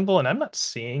defensive symbol, and I'm not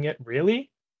seeing it really.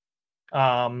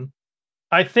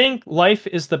 I think life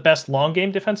is the best long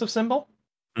game defensive symbol.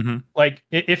 Like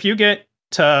if you get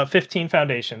to 15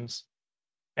 foundations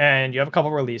and you have a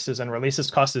couple releases, and releases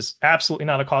cost is absolutely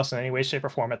not a cost in any way, shape, or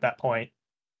form at that point.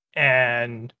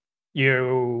 And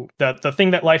the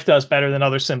thing that life does better than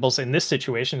other symbols in this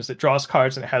situation is it draws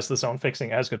cards and it has the zone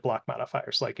fixing, it has good block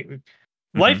modifiers. Like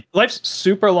life's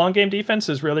super long game defense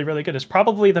is really, really good. It's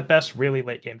probably the best really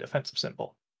late game defensive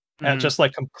symbol. And just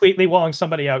like completely walling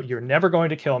somebody out, you're never going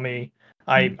to kill me.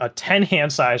 I'm a 10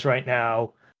 hand size right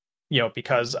now,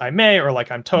 because I may, or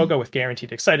like I'm Toga with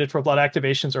guaranteed excited for blood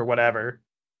activations or whatever.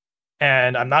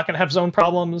 And I'm not going to have zone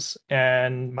problems,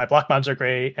 and my block mods are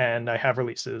great, and I have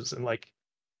releases, and like,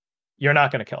 you're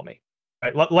not going to kill me.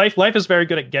 Right? Life is very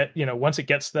good at once it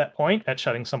gets to that point, at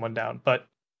shutting someone down. But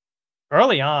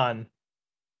early on,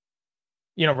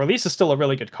 release is still a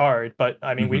really good card. But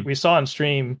I mean, we saw on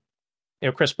stream,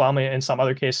 Chris Blomley in some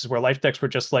other cases where life decks were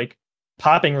just like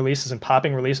popping releases and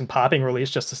popping release and popping release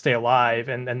just to stay alive,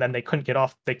 and then they couldn't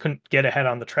get ahead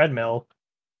on the treadmill.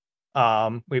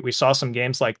 We saw some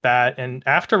games like that, and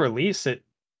after release, it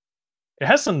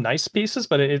has some nice pieces,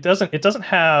 but it doesn't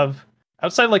have,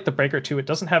 outside like the Breaker 2, it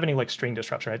doesn't have any like string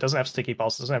disruption. It doesn't have sticky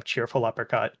balls. It doesn't have cheerful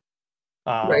uppercut.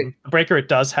 The Breaker it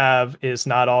does have is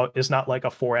not like a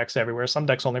 4x everywhere. Some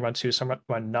decks only run 2, some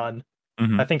run none.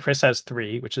 I think Chris has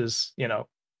 3, which is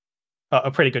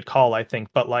a pretty good call, I think.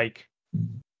 But like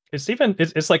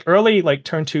it's like early like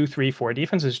turn 2, 3, 4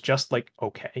 defense is just like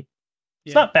okay.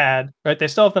 It's not bad, right? They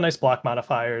still have the nice block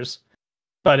modifiers,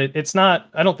 but it's not.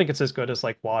 I don't think it's as good as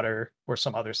like water or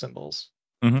some other symbols.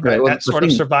 Right. Well, at sort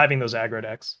of surviving those aggro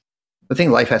decks. The thing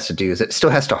life has to do is it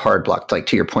still has to hard block. Like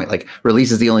to your point, like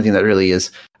release is the only thing that really is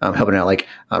helping out. Like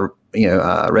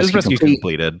rescue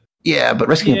completed. Yeah, but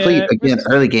rescue complete again,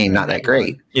 early game not that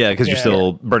great. Yeah, because you're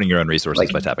still burning your own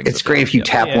resources by tapping. It's great if you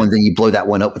tap one, then you blow that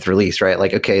one up with release, right?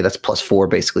 Like okay, that's +4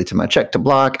 basically to my check to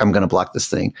block. I'm going to block this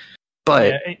thing.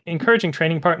 But encouraging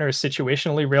training partner is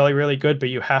situationally really, really good, but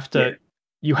you have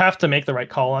to make the right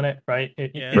call on it, right?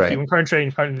 If you encourage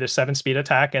training partner to 7-speed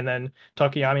attack, and then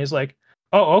Tokiyami is like,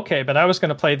 oh, okay, but I was going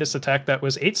to play this attack that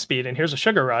was 8-speed, and here's a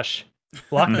sugar rush,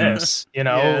 block this,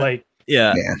 like.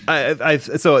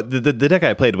 So the deck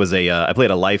I played was I played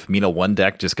a life Mina 1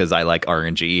 deck just because I like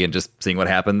RNG and just seeing what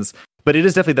happens. But it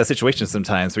is definitely that situation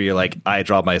sometimes where you're like, I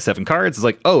draw my 7 cards. It's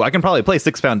like, oh, I can probably play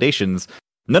 6 foundations.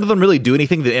 None of them really do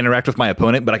anything to interact with my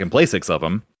opponent, but I can play 6 of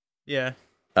them. Yeah.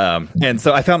 And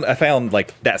so I found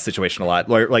like that situation a lot.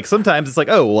 Like sometimes it's like,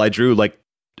 oh, well, I drew like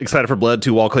excited for blood,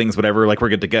 2 wall clings, whatever. Like we're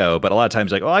good to go. But a lot of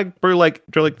times, like, oh, I drew like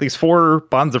these 4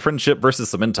 bonds of friendship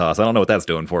versus Cementos. I don't know what that's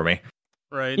doing for me.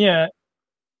 Right. Yeah.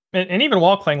 And even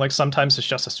wall clang, like sometimes it's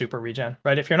just a super regen,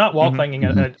 right? If you're not wall clanging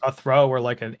a throw or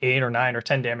like an 8 or 9 or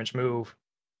 10 damage move,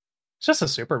 it's just a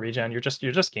super regen. You're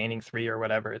just gaining 3 or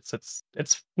whatever. It's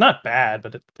not bad,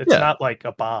 but it's not like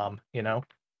a bomb,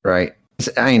 Right.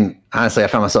 I mean, honestly, I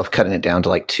found myself cutting it down to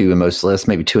like 2 in most lists,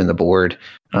 maybe 2 in the board.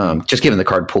 Just given the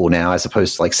card pool now, as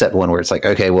opposed to like set one where it's like,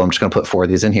 okay, well, I'm just going to put 4 of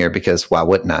these in here because why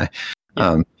wouldn't I?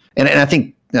 Yeah. And I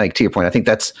think, like to your point, I think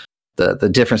that's the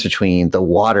difference between the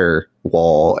water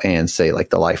wall and say like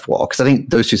the life wall, because I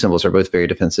think those 2 symbols are both very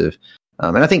defensive,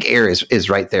 and I think air is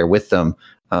right there with them.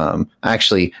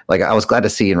 Actually, like I was glad to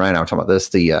see, and Ryan and I were talking about this,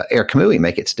 the Air Kamui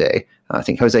make it today. I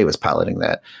think Jose was piloting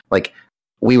that. Like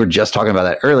we were just talking about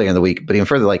that earlier in the week, but even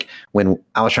further, like when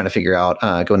I was trying to figure out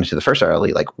going into the first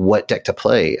RLE, like what deck to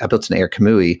play, I built an Air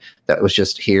Kamui that was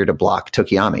just here to block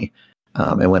Tokiyami.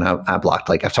 And when I blocked,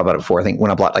 like I've talked about it before, I think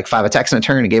when I blocked like 5 attacks in a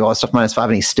turn and gave all that stuff -5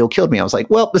 and he still killed me, I was like,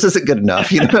 well, this isn't good enough.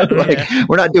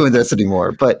 We're not doing this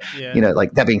anymore. But,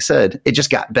 like that being said, it just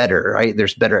got better, right?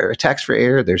 There's better attacks for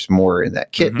air. There's more in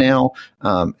that kit now.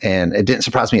 And it didn't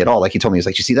surprise me at all. Like he told me, he was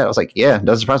like, you see that? I was like, yeah, it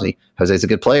doesn't surprise me. Jose's a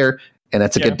good player and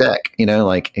that's a good deck,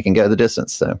 like it can go the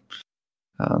distance. So,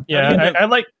 I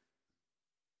like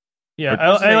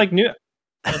new.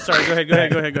 Oh, sorry, go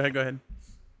ahead.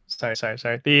 Sorry.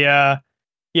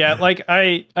 Like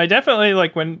I definitely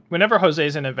like whenever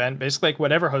Jose's in an event, basically like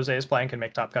whatever Jose is playing can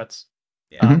make top cuts.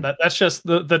 Yeah. That's just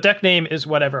the deck name is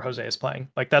whatever Jose is playing.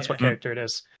 Like that's what character it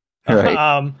is.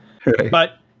 Right.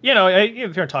 But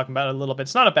if you're talking about it a little bit,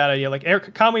 it's not a bad idea. Like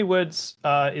Kamui Woods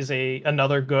is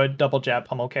another good double jab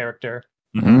pummel character,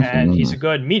 and he's a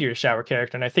good meteor shower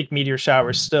character. And I think meteor shower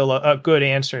is still a good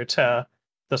answer to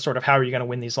the sort of how are you going to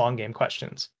win these long game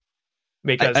questions,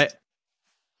 because.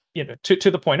 To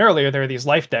the point earlier, there are these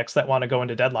life decks that want to go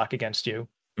into deadlock against you,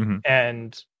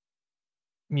 and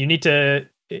you need to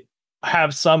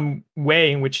have some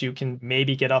way in which you can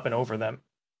maybe get up and over them.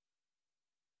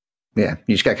 Yeah,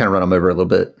 you just got to kind of run them over a little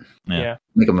bit. Yeah.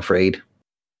 Make them afraid.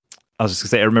 I was just gonna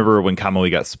say, I remember when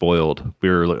Kamui got spoiled, we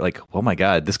were like, oh my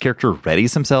god, this character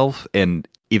readies himself and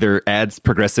either adds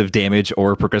progressive damage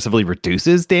or progressively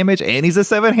reduces damage, and he's a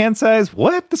 7 hand size.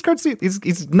 What? This card's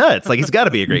he's nuts. Like, he's got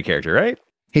to be a great character, right?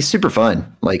 He's super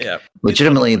fun. Like, Yeah.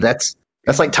 legitimately, that's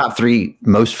like top 3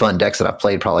 most fun decks that I've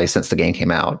played probably since the game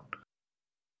came out.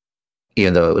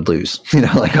 Even though it would lose,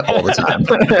 like all the time.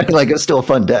 Like, it's still a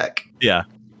fun deck. Yeah.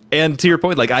 And to your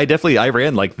point, like, I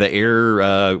ran like the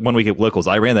air 1 week at locals.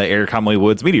 I ran the air Commonly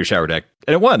Woods Meteor Shower deck,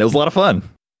 and it won. It was a lot of fun.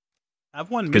 I've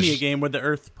won many a game with the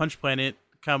Earth Punch Planet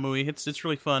Kamui. It's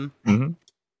really fun. Mm-hmm.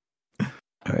 Oh,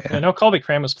 yeah. I know Colby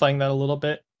Cram was playing that a little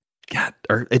bit. God,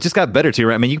 it just got better too,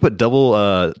 right? I mean, you can put double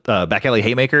back alley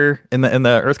Haymaker in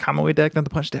the Earth Commonly deck, not the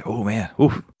Punch deck. Oh man,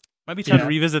 oof. Might be time to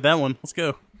revisit that one. Let's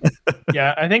go.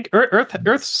 Yeah, I think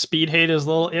Earth's speed hate is a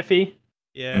little iffy.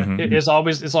 Yeah, Mhm. It is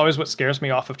always what scares me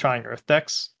off of trying Earth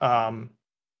decks.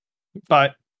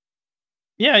 But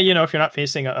yeah, if you're not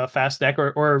facing a fast deck,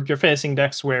 or you're facing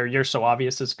decks where you're so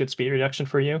obvious it's good speed reduction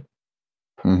for you,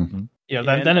 Mhm.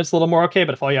 then it's a little more okay.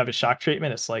 But if all you have is shock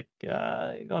treatment, it's like,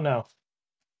 I don't know.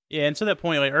 Yeah, and to that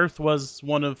point, like, Earth was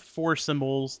one of 4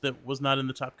 symbols that was not in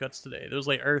the top cuts today. There was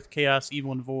like Earth, Chaos,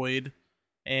 Evil, and Void.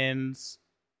 And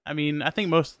I mean, I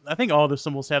think all the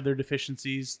symbols have their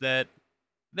deficiencies that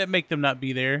make them not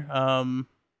be there.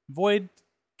 Void.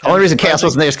 The only reason Chaos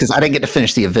wasn't there is because I didn't get to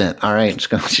finish the event. All right, just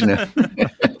gonna let you know.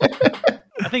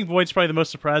 I think Void's probably the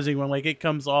most surprising one. Like, it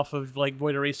comes off of like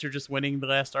Void Eraser just winning the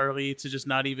last early to just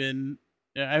not even.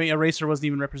 I mean, Eraser wasn't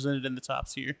even represented in the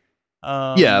tops here.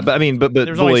 Yeah, but I mean, but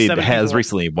there's only Void 7 has people.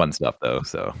 recently won stuff though.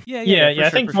 So Yeah. For I sure,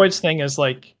 think for Void's sure. thing is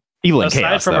like, Evil and aside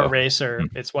Chaos from though. Eraser,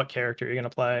 it's what character you're gonna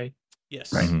play.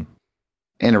 Yes. Right. Mhm.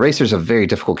 And Eraser's a very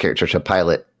difficult character to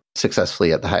pilot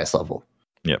successfully at the highest level.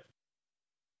 Yeah,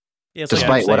 it's Despite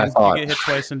like what I saying, thought. you get hit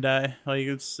twice and die. Like,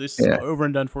 it's Yeah. over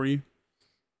and done for you.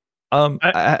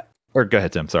 Or go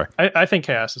ahead, Tim. Sorry. I think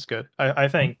Chaos is good. I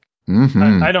think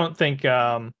Mhm. I don't think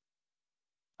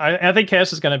I think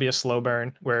Chaos is going to be a slow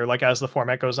burn where, like, as the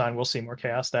format goes on, we'll see more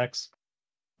Chaos decks.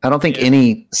 I don't think Yeah.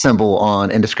 any symbol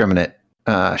on Indiscriminate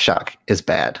Shock is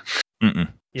bad.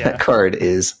 Mm-mm. Yeah, That card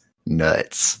is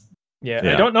nuts. yeah.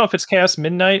 Yeah. I don't know if it's Chaos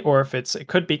Midnight or if it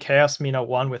could be Chaos Mina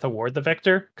 1 with Award the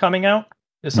Victor coming out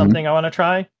is something I want to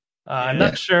try. I'm Yeah.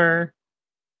 not sure.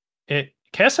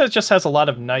 Chaos just has a lot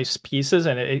of nice pieces,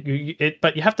 and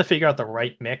but you have to figure out the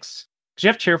right mix because you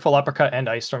have Cheerful Uppercut and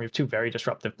Ice Storm. You have 2 very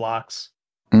disruptive blocks.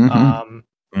 Mhm.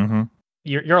 Mm-hmm.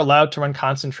 You're allowed to run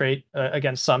Concentrate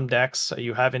against some decks.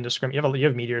 You have Indiscriminate. You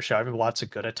have Meteor Shower. You have lots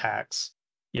of good attacks.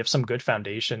 You have some good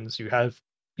foundations. You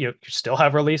still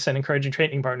have Release and Encouraging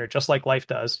Training Partner, just like Life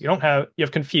does. You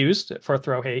have Confused for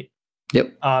Throw Hate.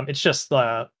 Yep. It's just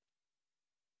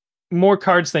more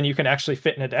cards than you can actually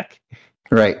fit in a deck.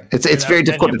 Right. It's very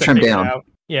difficult to trim down.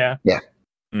 Yeah.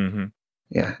 Mm-hmm.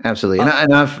 Yeah, absolutely.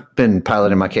 And I've been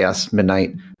piloting my Chaos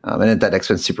Midnight, and that deck's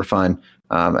been super fun.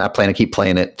 I plan to keep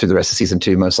playing it through the rest of season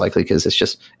 2, most likely, because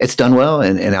it's done well,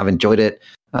 and I've enjoyed it.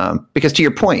 Because to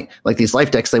your point, like these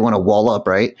life decks, they want to wall up,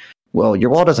 right? Well, your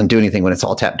wall doesn't do anything when it's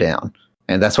all tapped down,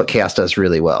 and that's what Chaos does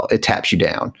really well. It taps you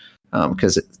down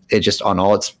because it just, on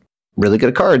all its really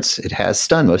good cards, it has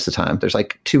stun most of the time. There's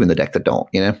like 2 in the deck that don't,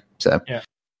 So yeah.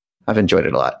 I've enjoyed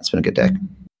it a lot. It's been a good deck.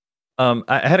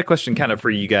 I had a question kind of for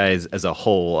you guys as a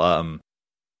whole. And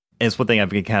it's one thing I've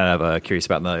been kind of curious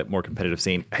about in the more competitive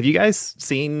scene. Have you guys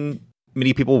seen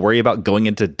many people worry about going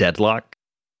into deadlock?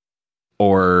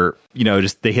 Or,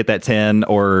 just they hit that 10?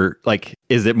 Or, like,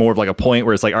 is it more of like a point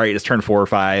where it's like, all right, it's turn 4 or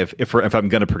 5. If I'm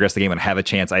going to progress the game and have a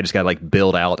chance, I just got to like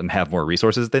build out and have more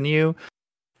resources than you?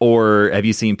 Or have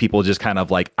you seen people just kind of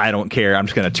like, I don't care, I'm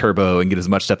just going to turbo and get as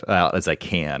much stuff out as I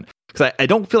can? Because I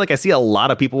don't feel like I see a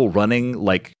lot of people running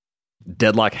like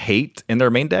deadlock hate in their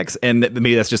main decks, and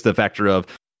maybe that's just the factor of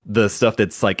the stuff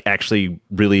that's like actually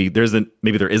really there isn't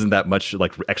that much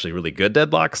like actually really good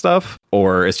deadlock stuff,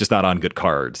 or it's just not on good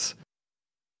cards.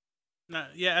 No,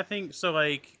 yeah, I think so.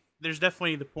 Like, there's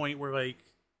definitely the point where, like,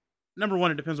 number one,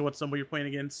 it depends on what symbol you're playing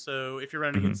against. So if you're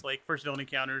running against like first villain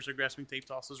encounters or grasping tape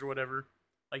tosses or whatever,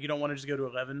 like, you don't want to just go to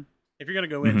 11. If you're gonna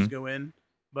go in, just go in.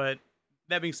 But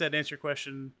that being said, to answer your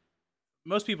question,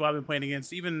 most people I've been playing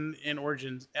against, even at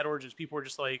Origins, people were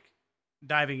just like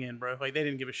diving in, bro. Like, they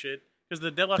didn't give a shit because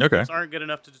the deadlock effects aren't good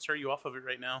enough to deter you off of it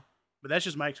right now. But that's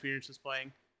just my experiences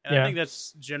playing, and I think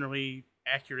that's generally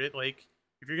accurate. Like,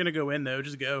 if you're gonna go in though,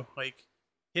 just go. Like,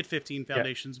 hit 15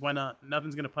 foundations. Why not?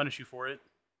 Nothing's gonna punish you for it.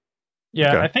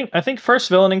 Yeah, okay. I think first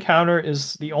villain encounter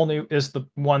is the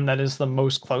one that is the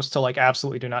most close to like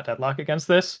absolutely do not deadlock against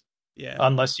this. Yeah.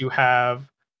 Unless you're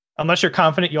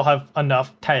confident you'll have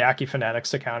enough Taiyaki fanatics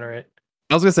to counter it.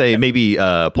 I was gonna say maybe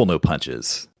pull no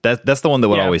punches. That's the one that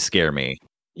would always scare me.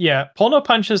 Yeah, pull no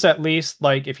punches. At least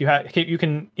like if you have, you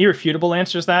can irrefutable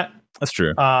answers that. That's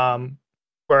true.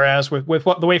 Whereas with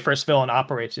what the way First Villain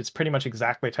operates, it's pretty much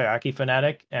exactly Taiyaki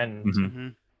Fanatic,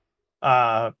 and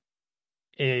Mhm.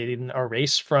 in a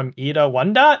race from Ida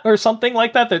one dot or something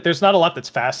like that. There's not a lot that's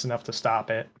fast enough to stop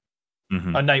it.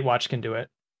 Mhm. A Night Watch can do it.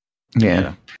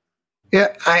 Yeah.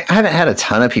 I haven't had a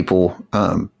ton of people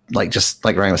just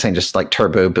like Ryan was saying, just like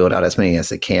turbo build out as many as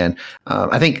they can.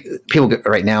 I think people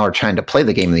right now are trying to play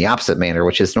the game in the opposite manner,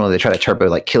 which is normally they try to turbo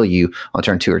like kill you on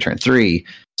turn 2 or turn 3.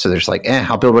 So they're just like,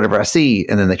 I'll build whatever I see,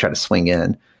 and then they try to swing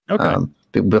in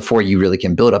before you really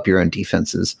can build up your own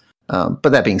defenses. But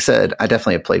that being said, I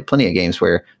definitely have played plenty of games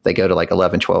where they go to like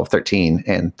 11, 12, 13,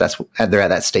 and they're at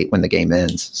that state when the game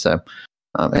ends. So,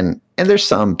 and there's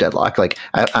some deadlock. Like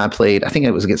I played, I think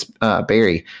it was against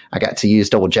Barry. I got to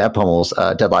use double jab pummels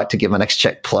deadlock to give my next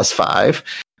check +5.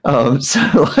 So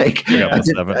like I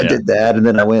did that, and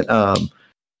then I went.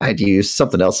 I'd used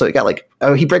something else, so it got like,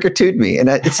 he breaker 2'd me, and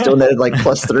it still netted like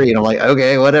 +3, and I'm like,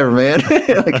 okay, whatever, man.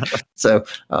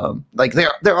 Like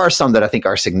there are some that I think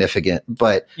are significant,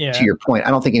 but to your point,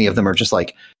 I don't think any of them are just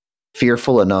like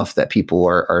fearful enough that people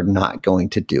are not going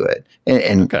to do it.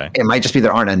 And it might just be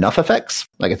there aren't enough effects.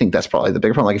 Like I think that's probably the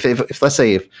bigger problem. Like if let's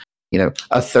say if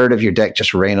a third of your deck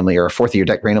just randomly or a fourth of your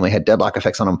deck randomly had deadlock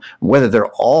effects on them, whether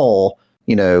they're all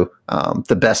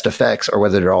the best effects or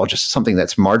whether they're all just something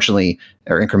that's marginally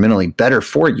or incrementally better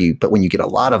for you, but when you get a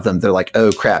lot of them, they're like,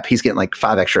 oh crap, he's getting like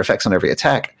 5 extra effects on every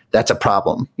attack. That's a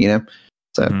problem,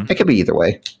 So it could be either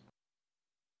way.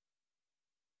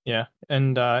 Yeah,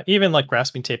 and even like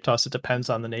grasping tape toss, it depends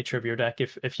on the nature of your deck.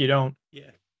 If you don't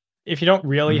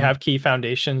really have key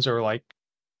foundations, or like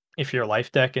if your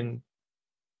life deck and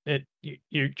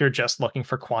you're just looking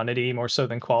for quantity more so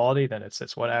than quality, then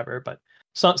it's whatever. But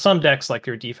some decks, like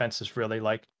your defense is really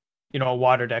like a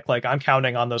water deck. Like I'm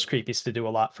counting on those creepies to do a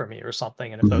lot for me or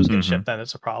something, and if those get shipped, then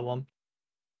it's a problem.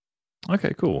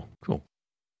 Okay, cool.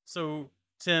 So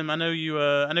Tim, I know you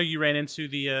ran into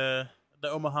the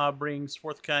Omaha brings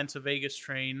fourth kind to Vegas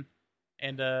train,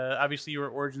 and obviously you were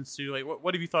at Origins too. Like,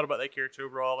 what have you thought about that character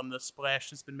overall and the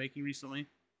splash it's been making recently?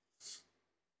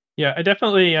 Yeah, I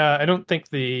definitely. I don't think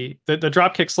the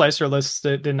dropkick slicer list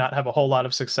did not have a whole lot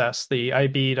of success. I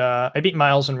beat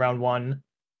Miles in round 1,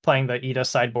 playing the Ida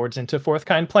sideboards into fourth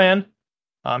kind plan.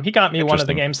 He got me one of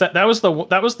the games. That was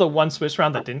the one Swiss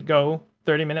round that didn't go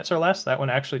 30 minutes or less. That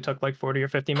one actually took like 40 or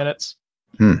 50 minutes.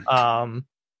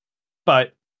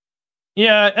 But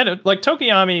yeah, and like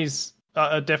Tokiyami's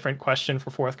a different question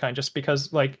for fourth kind, just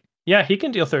because like he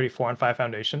can deal 34 on 5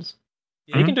 foundations.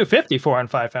 He can do 54 on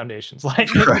 5 foundations. Like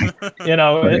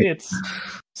it's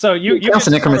so you counts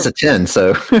in increments of 10.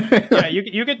 So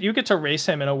you get to race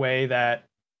him in a way that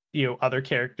other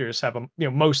characters have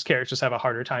most characters have a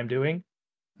harder time doing.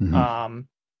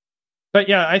 But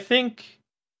yeah, I think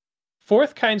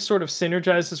fourth kind sort of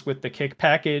synergizes with the kick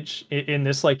package in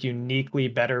this like uniquely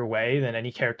better way than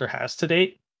any character has to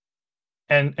date.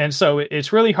 And so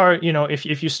it's really hard,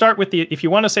 if you start with if you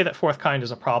want to say that fourth kind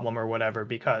is a problem or whatever,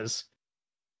 because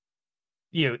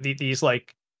these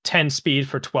like 10 speed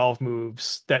for 12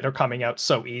 moves that are coming out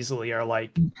so easily are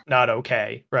like not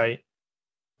okay, right?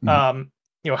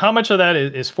 How much of that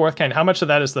is fourth kind? How much of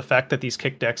that is the fact that these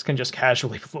kick decks can just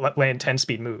casually land 10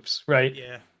 speed moves, right?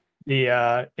 Yeah.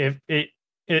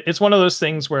 It's one of those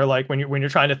things where like when you're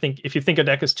trying to think, if you think a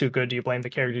deck is too good, do you blame the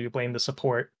character? Do you blame the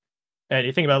support? And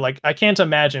you think about like, I can't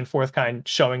imagine fourth kind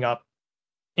showing up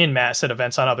in mass at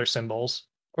events on other symbols,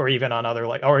 or even on other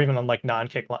or even on like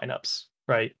non-kick lineups,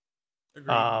 right?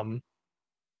 Agreed.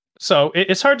 So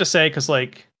it's hard to say, because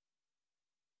like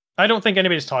I don't think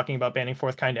anybody's talking about banning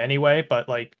fourth kind anyway, but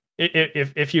like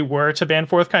if you were to ban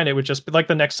fourth kind, it would just be like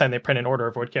the next time they print an order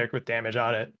of void character with damage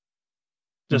on it,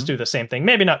 just do the same thing.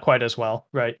 Maybe not quite as well,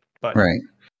 right? But right.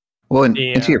 Well, and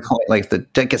to your point, like the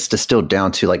deck gets distilled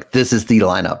down to like, this is the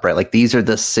lineup, right? Like these are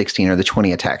the 16 or the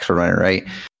 20 attacks we're running, right?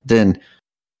 Then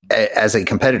as a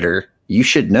competitor, you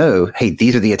should know, hey,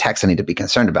 these are the attacks I need to be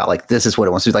concerned about. Like, this is what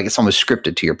it wants to do. Like, it's almost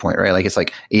scripted, to your point, right? Like, it's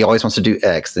like, he always wants to do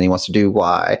X, then he wants to do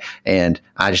Y, and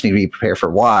I just need to be prepared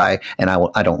for Y, and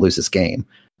I don't lose this game.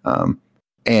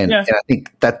 And I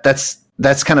think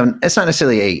that's kind of, it's not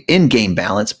necessarily a in-game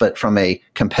balance, but from a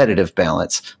competitive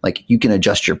balance, like, you can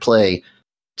adjust your play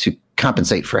to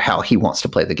compensate for how he wants to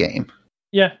play the game.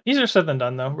 Yeah, easier said than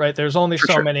done, though, right? There's only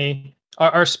so many.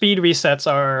 Our speed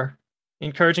resets are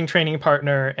encouraging training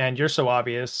partner and You're So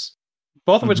Obvious,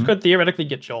 both of which could theoretically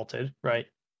get jolted, right?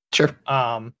 Sure.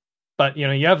 But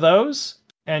you have those,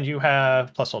 and you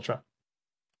have Plus Ultra.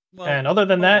 Well, and other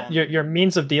than that, your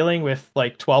means of dealing with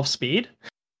like 12 speed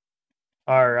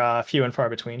are few and far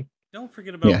between. Don't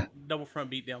forget about double front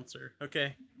beatdown, sir.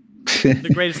 Okay,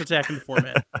 the greatest attack in the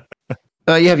format.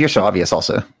 You have You're So Obvious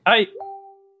also.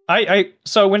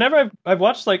 So whenever I've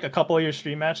watched like a couple of your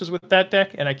stream matches with that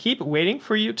deck, and I keep waiting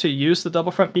for you to use the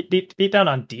double front beatdown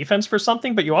on defense for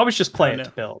something, but you always just play it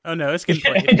to build. Oh no, it's getting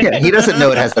played. Yeah, he doesn't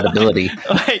know it has that ability.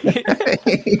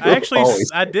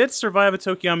 I did survive a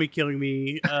Tokiyami killing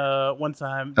me one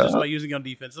time just by using it on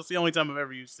defense. That's the only time I've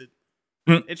ever used it.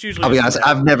 It's usually. I'll be honest,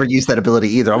 I've never used that ability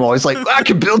either. I'm always like, I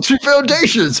can build 2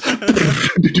 foundations.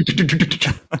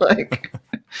 Like,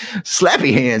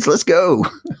 slappy hands, let's go.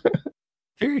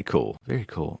 Very cool. Very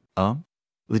cool.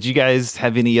 Did you guys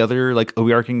have any other like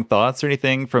overarching thoughts or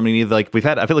anything from any of the, like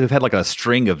I feel like we've had like a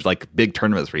string of like big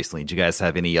tournaments recently. Did you guys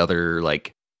have any other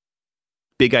like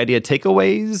big idea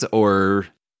takeaways or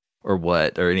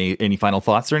what? Or any final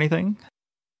thoughts or anything?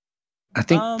 I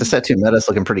think the set 2 meta is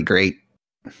looking pretty great.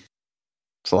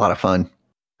 It's a lot of fun.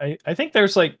 I think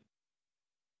there's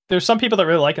some people that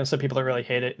really like it and some people that really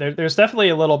hate it. There's definitely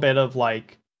a little bit of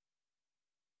like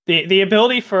the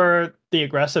ability for the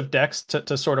aggressive decks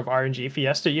to sort of RNG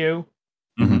fiesta you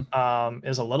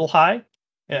is a little high.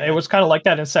 It was kind of like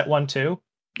that in set 1 too.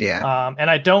 Yeah. And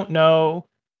I don't know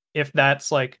if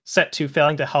that's like set 2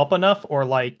 failing to help enough or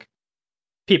like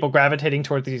people gravitating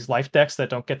toward these life decks that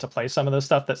don't get to play some of the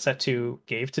stuff that set 2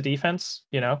 gave to defense,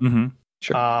 you know?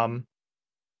 Sure.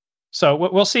 So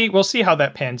we'll see how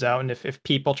that pans out, and if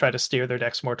people try to steer their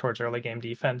decks more towards early game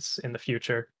defense in the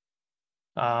future.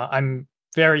 I'm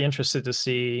very interested to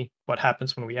see what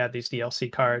happens when we add these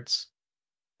DLC cards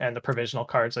and the provisional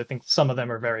cards. I think some of them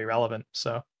are very relevant.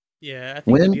 So yeah, I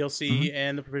think the DLC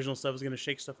and the provisional stuff is going to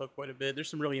shake stuff up quite a bit. There's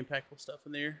some really impactful stuff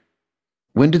in there.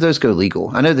 When do those go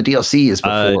legal? I know the DLC is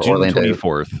before June Orlando.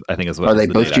 24th, I think is what. Are they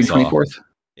both June 24th?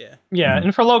 Yeah,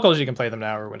 and for locals you can play them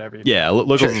now or whatever.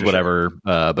 Locals is whatever.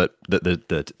 But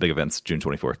the big event's June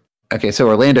 24th. Okay, so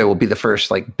Orlando will be the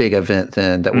first like big event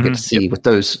then that we'll get to see with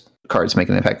those cards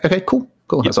making an impact. Okay, cool.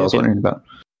 That's all I was wondering about.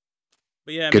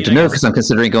 But yeah, good to know because I'm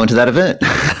considering going to that event.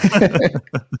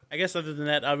 I guess other than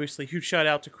that, obviously, huge shout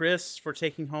out to Chris for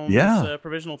taking home his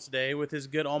provisional today with his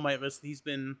good All Might list. He's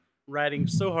been riding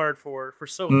so hard for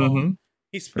so long.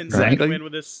 He's been trying to win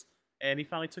with us. And he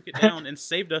finally took it down and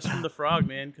saved us from the frog,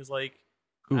 man. Because, like,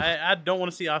 I don't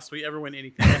want to see Asui ever win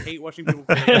anything. I hate watching people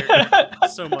play there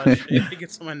so much. It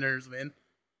gets on my nerves, man.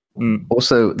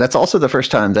 Also, that's also the first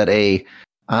time that a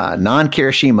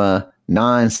non-Kirishima,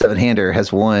 non-7-hander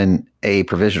has won a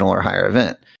provisional or higher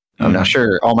event. I'm not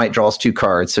sure. All Might draws 2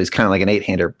 cards, so he's kind of like an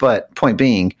 8-hander. But point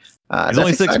being, he's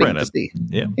only 6 printed.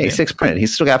 Yeah, he's 6 printed.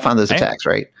 He's still got to find those attacks,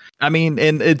 right? I mean,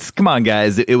 and come on,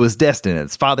 guys. It was destined.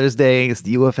 It's Father's Day. It's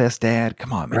the UFS dad.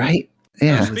 Come on, man. Right?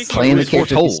 Yeah. Playing the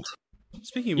foretold.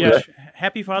 Speaking of which,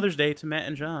 happy Father's Day to Matt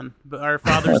and John, our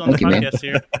fathers on the podcast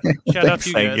here. Shout out to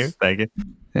you guys. Thank you.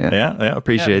 Yeah,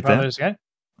 appreciate that. Guy.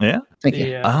 Yeah. Thank you.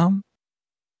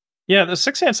 Yeah, the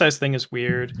 6-hand size thing is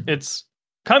weird. This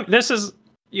is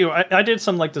I did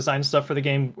some like design stuff for the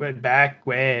game way back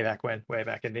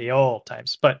in the old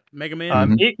times. But Mega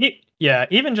Man.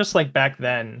 Even just like back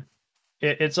then,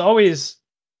 it's always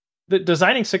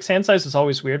designing 6-hand size is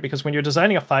always weird because when you're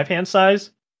designing a 5-hand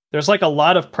size, there's like a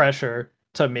lot of pressure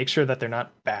to make sure that they're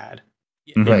not bad.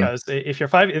 Because if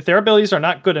their abilities are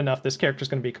not good enough, this character is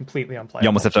going to be completely unplayable. You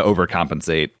almost have to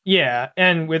overcompensate. Yeah,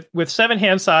 and with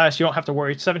 7-hand size, you don't have to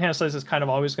worry. 7-hand size is kind of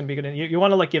always going to be good. And you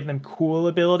want to like give them cool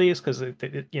abilities because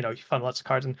you fund lots of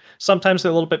cards, and sometimes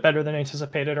they're a little bit better than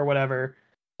anticipated or whatever.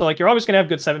 So like you're always going to have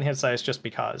good 7-hand size just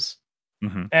because.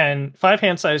 And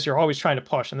 5-hand size, you're always trying to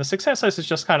push, and the 6-hand size is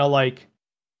just kind of like,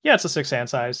 yeah, it's a 6-hand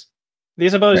size.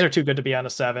 These abilities are too good to be on a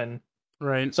 7,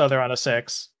 right? So they're on a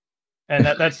 6. And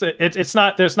that's it. It's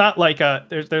not. There's not like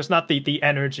there's not the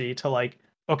energy to like.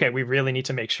 Okay, we really need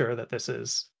to make sure that this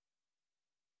is,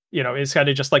 it's kind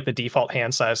of just like the default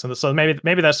hand size. And so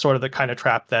maybe that's sort of the kind of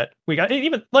trap that we got.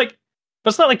 Even like, but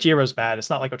it's not like Jiro's bad. It's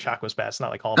not like Ochako's bad. It's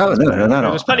not like all. Oh no,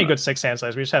 there's plenty of good 6-hand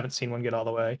size. We just haven't seen one get all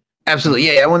the way. Absolutely,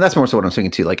 yeah. Well, that's more so what I'm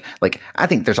thinking too. Like I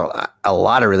think there's a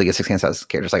lot of really good 6-hand size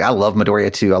characters. Like I love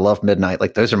Midoriya too. I love Midnight.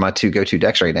 Like those are my 2 go-to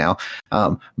decks right now.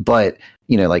 But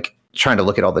like trying to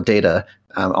look at all the data,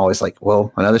 I'm always like,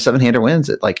 well, another 7-hander wins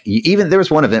it. Like even there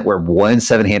was one event where one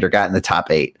 7-hander got in the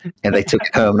top 8 and they took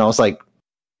it home, and I was like,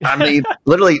 I mean,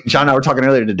 literally, John and I were talking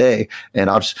earlier today, and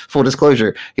I'll just full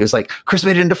disclosure, he was like, Chris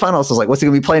made it into finals. I was like, what's he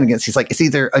gonna be playing against? He's like, it's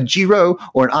either a Jiro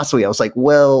or an Asui. I was like,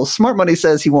 well, Smart Money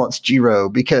says he wants Jiro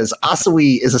because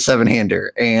Asui is a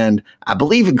 7-hander, and I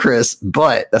believe in Chris,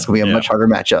 but that's gonna be a much harder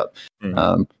matchup.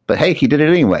 But hey, he did it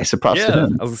anyway, so props to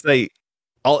him. I was gonna say,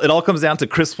 it all comes down to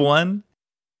Chris won,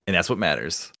 and that's what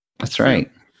matters. That's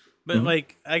right. But Mhm.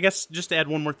 like, I guess just to add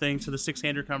one more thing to the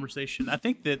six-hander conversation, I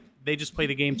think that they just play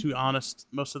the game too honest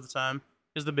most of the time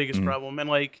is the biggest problem. And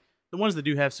like the ones that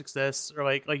do have success are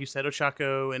like you said,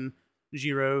 Oshako and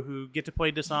Jiro, who get to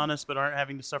play dishonest but aren't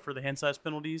having to suffer the hand size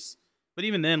penalties. But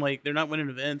even then, like they're not winning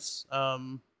events. I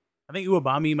think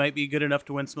Uwabami might be good enough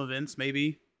to win some events.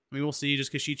 Maybe. I mean, we'll see.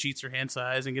 Just because she cheats her hand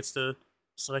size and gets to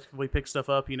selectively pick stuff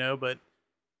up, but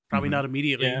probably not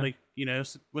immediately. Yeah. Like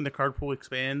when the card pool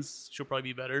expands, she'll probably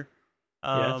be better.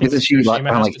 Yeah, I think Isn't she like Tsushima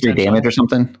on has like 3 potential. damage or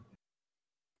something?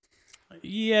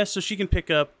 Yeah, so she can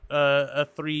pick up a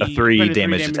three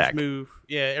damage attack. move.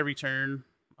 Yeah, every turn.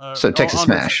 So Texas on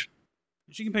her Smash. turn.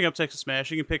 She can pick up Texas Smash.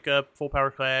 She can pick up Full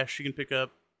Power Clash. She can pick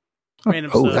up Oh,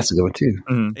 random stuff. that's a good one too.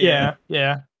 Mhm.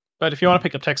 Yeah. But if you want to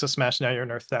pick up Texas Smash, now you're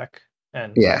Nerf deck.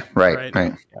 And Yeah, right.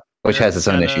 Right. Which has its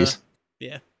own Kinda- issues.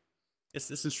 Yeah, it's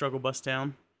in Struggle Bus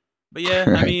Town. But yeah,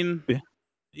 I Right. mean,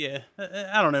 Yeah.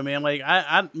 I don't know, man. Like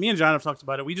me and John have talked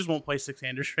about it. We just won't play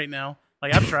six-handers right now.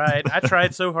 Like I've tried. I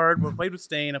tried so hard. We played with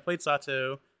Stain. I played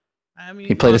Sato. I mean,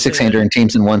 He played a honestly, 6-hander in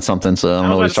teams and won something, so I don't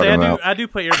know what he's talking about. I do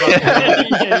play Airbot.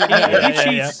 he cheats.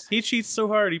 Yeah. He cheats so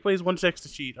hard. He plays one checks to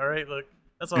cheat. All right, look,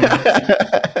 that's all. I'm saying.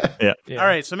 Yeah. All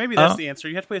right, so maybe that's the answer.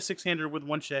 You have to play a six-hander with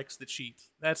one checks that cheat.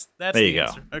 That's There the you go.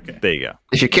 answer. Okay. There you go.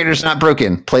 If your character's not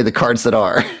broken, play the cards that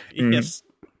are. Yes.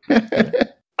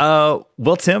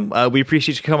 Well, Tim, we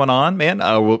appreciate you coming on, man.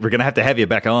 We're gonna have to have you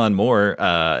back on more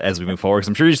as we move forward. 'Cause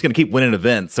I'm sure you're just gonna keep winning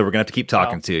events, so we're gonna have to keep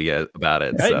talking to you about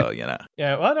it. Yeah, So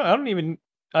Yeah, well, I don't even.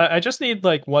 I just need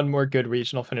like one more good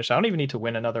regional finish. I don't even need to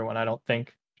win another one. I don't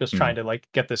think. Just trying to like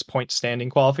get this point standing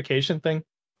qualification thing.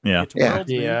 yeah. Get to Yeah.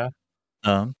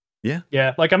 Worlds, man.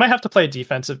 Yeah. Like I might have to play a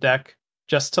defensive deck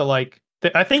just to like.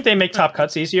 I think they make top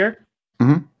cuts easier.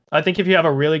 Mhm. I think if you have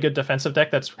a really good defensive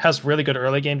deck that has really good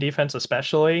early game defense,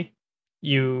 especially,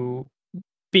 you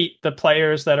beat the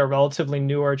players that are relatively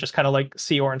newer, just kind of like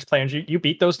Sea Orange players. You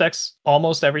beat those decks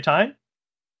almost every time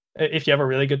if you have a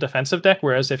really good defensive deck.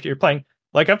 Whereas if you're playing,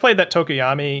 like I've played that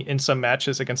Tokuyami in some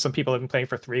matches against some people who've been playing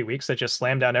for 3 weeks that just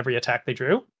slammed down every attack they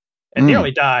drew and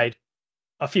nearly died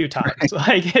a few times.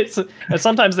 Like and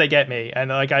sometimes they get me, and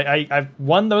like I've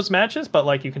won those matches, but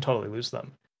like you can totally lose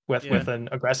them with an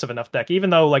aggressive enough deck. Even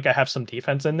though like I have some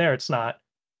defense in there, it's not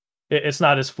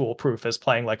as foolproof as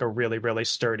playing like a really, really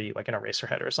sturdy, like an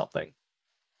Eraserhead or something.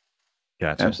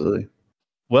 Gotcha. Absolutely.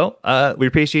 Well, we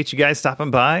appreciate you guys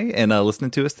stopping by and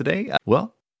listening to us today.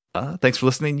 Thanks for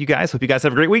listening, you guys. Hope you guys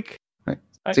have a great week.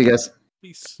 See you guys.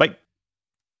 Peace. Bye.